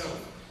 and myself.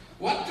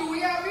 "What do we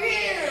have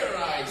here?"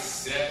 I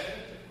said.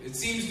 "It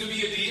seems to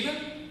be a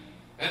demon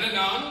and a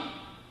nun,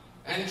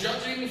 and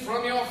judging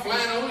from your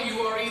flannel,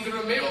 you are either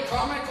a male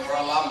comic or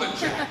a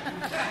lumberjack."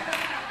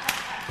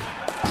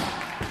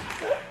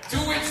 To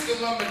which the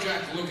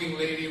lumberjack-looking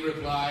lady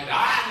replied,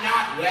 "I'm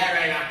not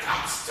wearing a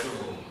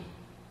costume."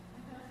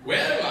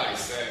 "Well," I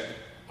said,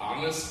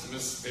 "honest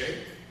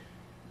mistake."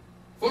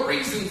 For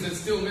reasons that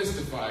still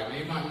mystify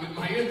me,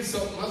 my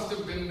insult must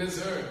have been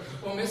misheard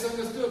or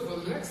misunderstood, for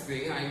the next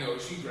thing I know,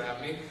 she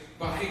grabbed me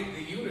by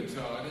the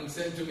unitard and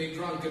said to me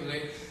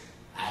drunkenly,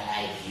 "I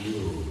like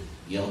you.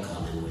 You're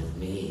coming with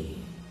me."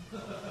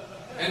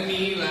 And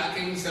me,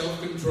 lacking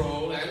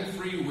self-control and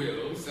free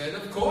will, said,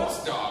 "Of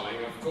course,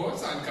 darling, of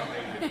course I'm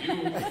coming with you."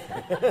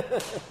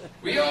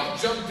 We all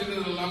jumped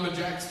into the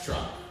lumberjack's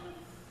truck.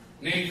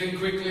 Nathan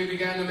quickly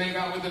began to make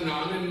out with the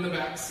nun in the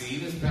back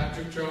seat as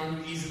Patrick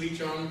easily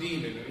charmed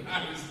demon,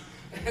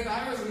 and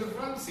I was in the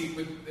front seat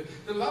with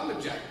the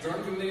lumberjack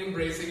drunkenly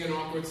embracing an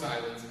awkward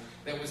silence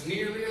that was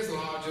nearly as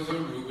large as a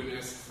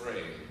Rubenesque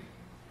frame.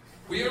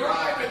 We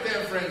arrived at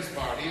their friend's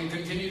party and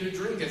continued to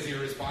drink as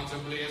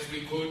irresponsibly as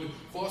we could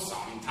for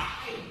some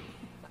time.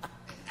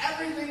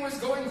 Everything was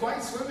going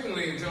quite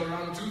swimmingly until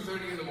around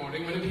 2:30 in the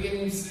morning when it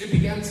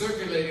began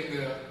circulating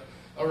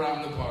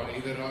around the party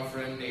that our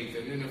friend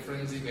Nathan, in a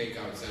frenzy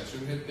makeout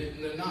session, had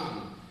bitten a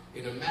nun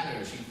in a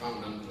manner she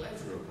found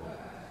unpleasurable.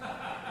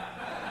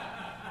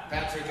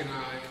 Patrick and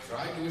I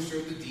tried to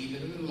assure the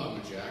demon and the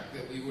lumberjack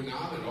that we were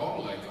not at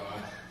all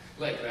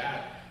like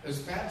that, as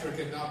Patrick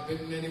had not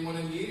bitten anyone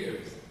in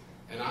years,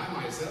 and I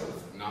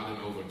myself not in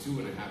over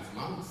 2.5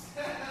 months.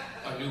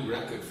 A new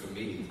record for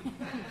me.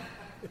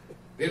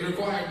 They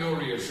required no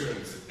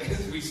reassurance,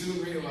 as we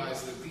soon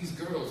realized that these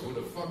girls would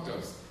have fucked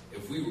us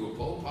if we were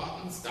Pol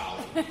Pot and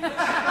Stalin.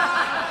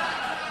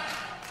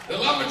 The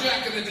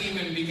lumberjack and the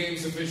demon became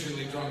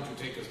sufficiently drunk to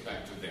take us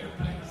back to their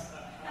place.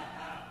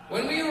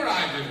 When we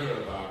arrived at her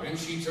apartment,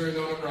 she turned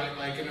on a bright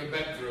light in her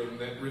bedroom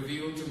that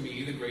revealed to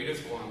me the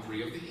greatest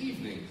quandary of the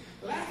evening.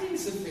 Lacking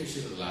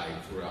sufficient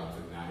light throughout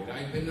the night,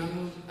 I'd been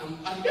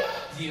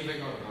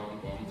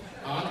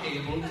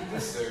unable to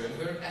discern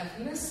her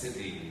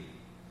ethnicity.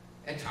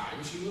 At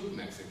times she looked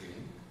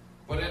Mexican,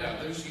 but at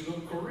others she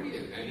looked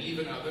Korean, and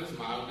even others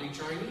mildly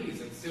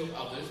Chinese, and still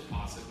others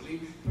possibly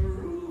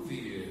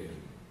Peruvian.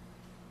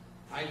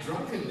 I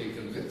drunkenly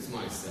convinced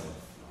myself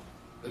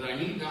that I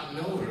need not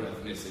know her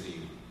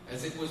ethnicity,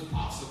 as it was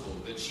possible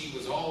that she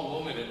was all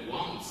woman at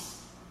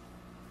once,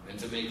 and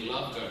to make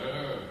love to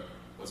her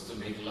was to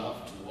make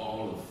love to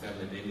all of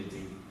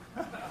femininity.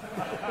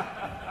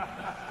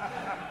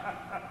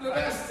 The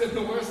best and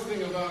the worst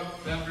thing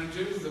about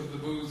beverages of the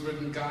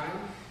booze-ridden kind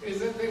is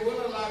that they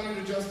will allow you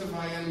to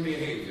justify any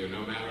behavior,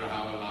 no matter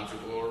how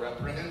illogical or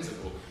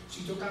reprehensible.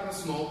 She took out a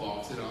small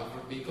box and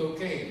offered me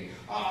cocaine.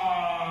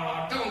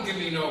 "Oh, don't give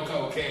me no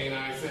cocaine,"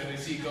 I said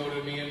as she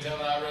goaded me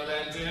until I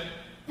relented.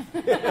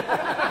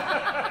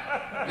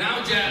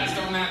 Now jazzed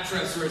on that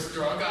treacherous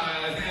drug,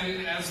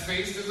 and as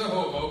faced as a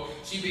hobo,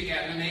 she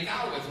began to make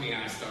out with me.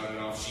 I started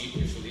off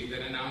sheepishly,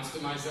 then announced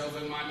to myself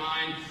in my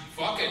mind,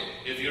 fuck it,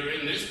 if you're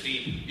in this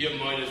deep, you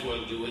might as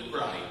well do it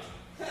right.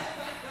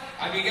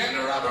 I began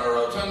to rub her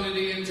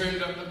rotundity and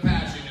turned up the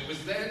passion. It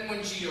was then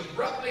when she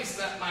abruptly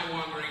slapped my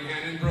wandering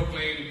hand and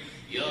proclaimed,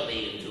 "You're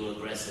being too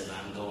aggressive,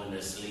 I'm going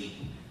to sleep."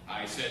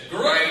 I said,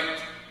 "Great!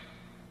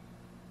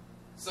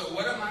 So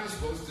what am I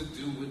supposed to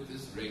do with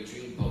this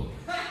raging boner?"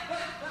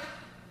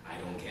 "I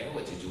don't care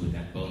what you do with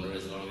that boner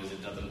as long as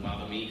it doesn't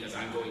bother me, because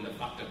I'm going to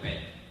fuck to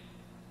bed."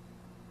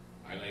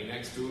 I lay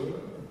next to her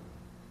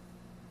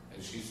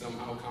as she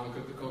somehow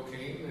conquered the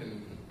cocaine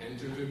and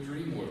entered her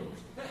dream world.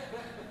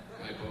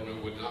 My boner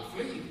would not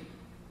flee.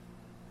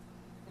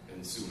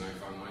 And soon I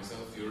found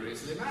myself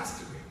furiously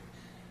masturbating.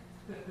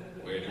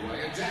 Where do I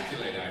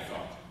ejaculate, I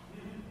thought.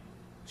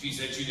 She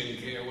said she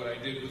didn't care what I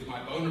did with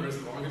my boner as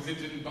long as it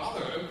didn't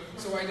bother her,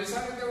 so I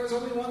decided there was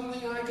only one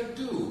thing I could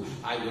do.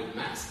 I would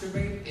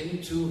masturbate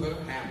into her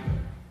hamper.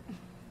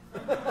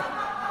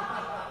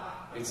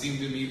 It seemed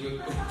to me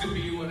to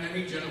be what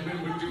any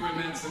gentleman would do in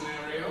that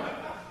scenario.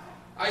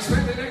 I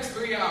spent the next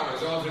 3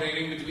 hours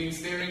alternating between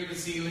staring at the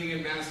ceiling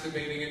and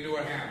masturbating into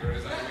her hamper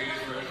as I waited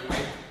for her to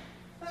wake.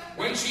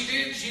 When she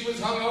did, she was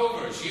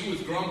hungover, she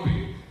was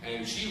grumpy,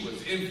 and she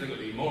was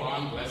infinitely more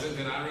unpleasant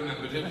than I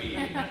remembered her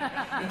being.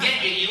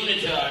 "Get your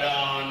unitard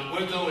on.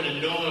 We're going to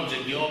Norm's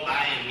and you're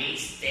buying me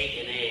steak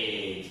and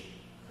eggs."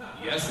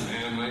 "Yes,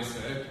 ma'am," I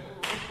said.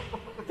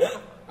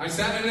 I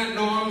sat in at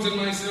Norm's in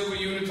my silver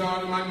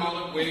unitard and my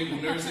mullet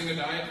wig, nursing a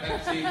Diet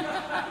Pepsi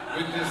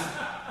with this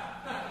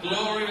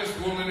glorious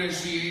woman as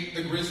she ate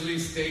the grisly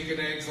steak and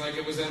eggs like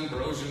it was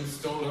Ambrosian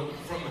stolen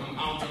from the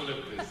Mount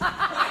Olympus.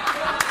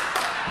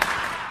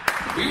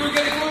 We were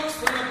getting looks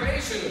from the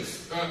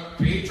patrons,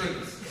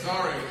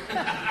 sorry.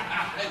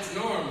 It's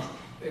Norm's.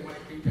 They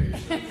might be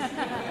patients.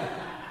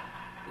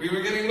 We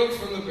were getting looks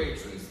from the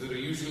patrons that are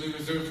usually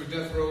reserved for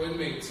death row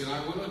inmates, and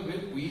I will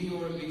admit we,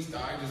 or at least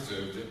I,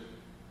 deserved it.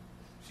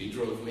 She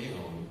drove me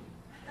home.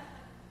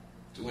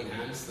 To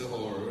enhance the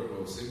horror,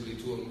 or simply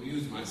to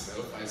amuse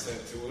myself, I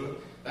said to her,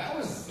 "That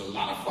was a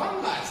lot of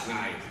fun last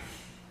night.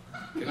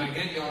 Can I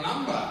get your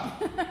number?"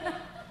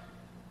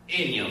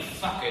 "In your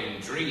fucking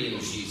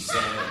dreams," she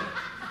said.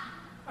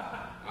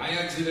 I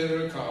exited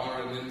her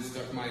car and then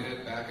stuck my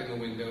head back in the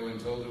window and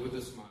told her with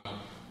a smile,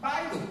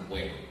 "By the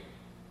way,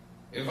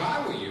 if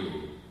I were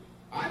you,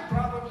 I'd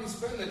probably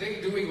spend the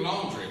day doing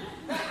laundry.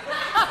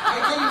 I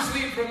couldn't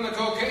sleep from the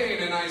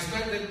cocaine, and I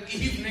spent the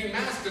evening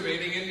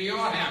masturbating into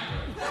your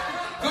hamper.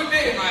 Good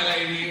day, my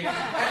lady,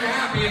 and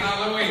happy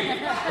Halloween."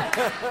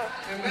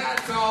 And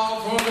that's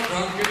all for the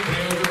Drunken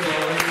Tales of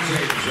Lauren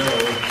Jane Show.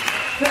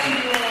 Thank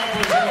you all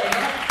for showing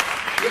up.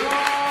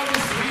 You're the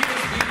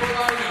sweetest people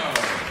I know,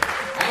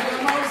 and the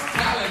most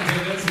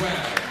talented as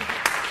well.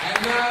 And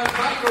the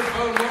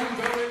microphone won't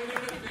go into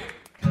the thing.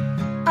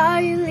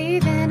 Are you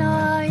leaving or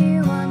are you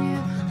on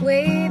your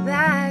way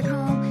back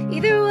home?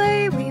 Either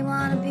way, we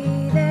want to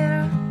be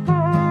there.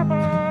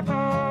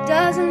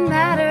 Doesn't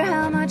matter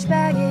how much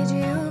baggage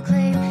you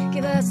claim.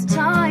 Give us a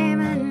time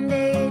and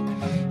date,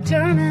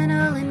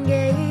 terminal and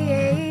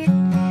gate.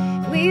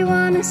 We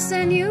want to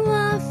send you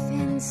off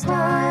in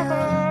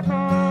style.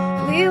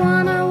 We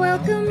want to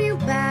welcome you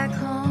back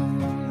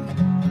home.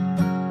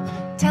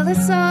 Tell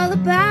us all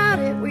about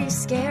it. Were you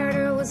scared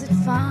or was it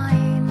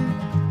fine?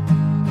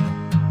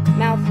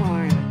 Mouth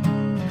horn.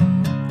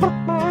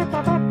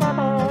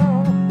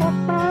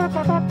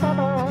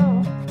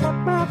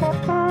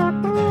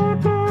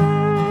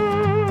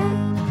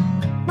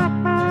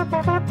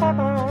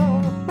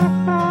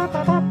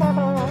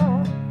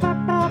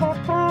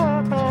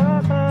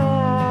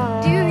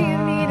 Do you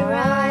need a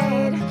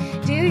ride?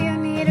 Do you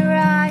need a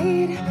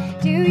ride?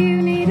 Do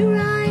you need a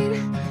ride?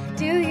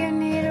 Do you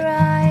need a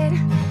ride?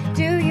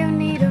 Do you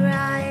need a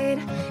ride?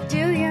 Do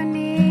you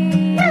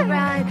need a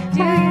ride?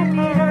 Do you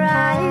need a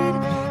ride?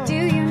 Do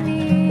you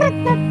need a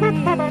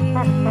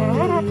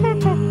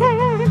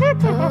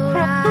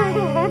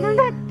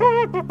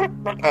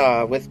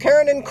ride? With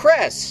Karen and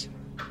Chris.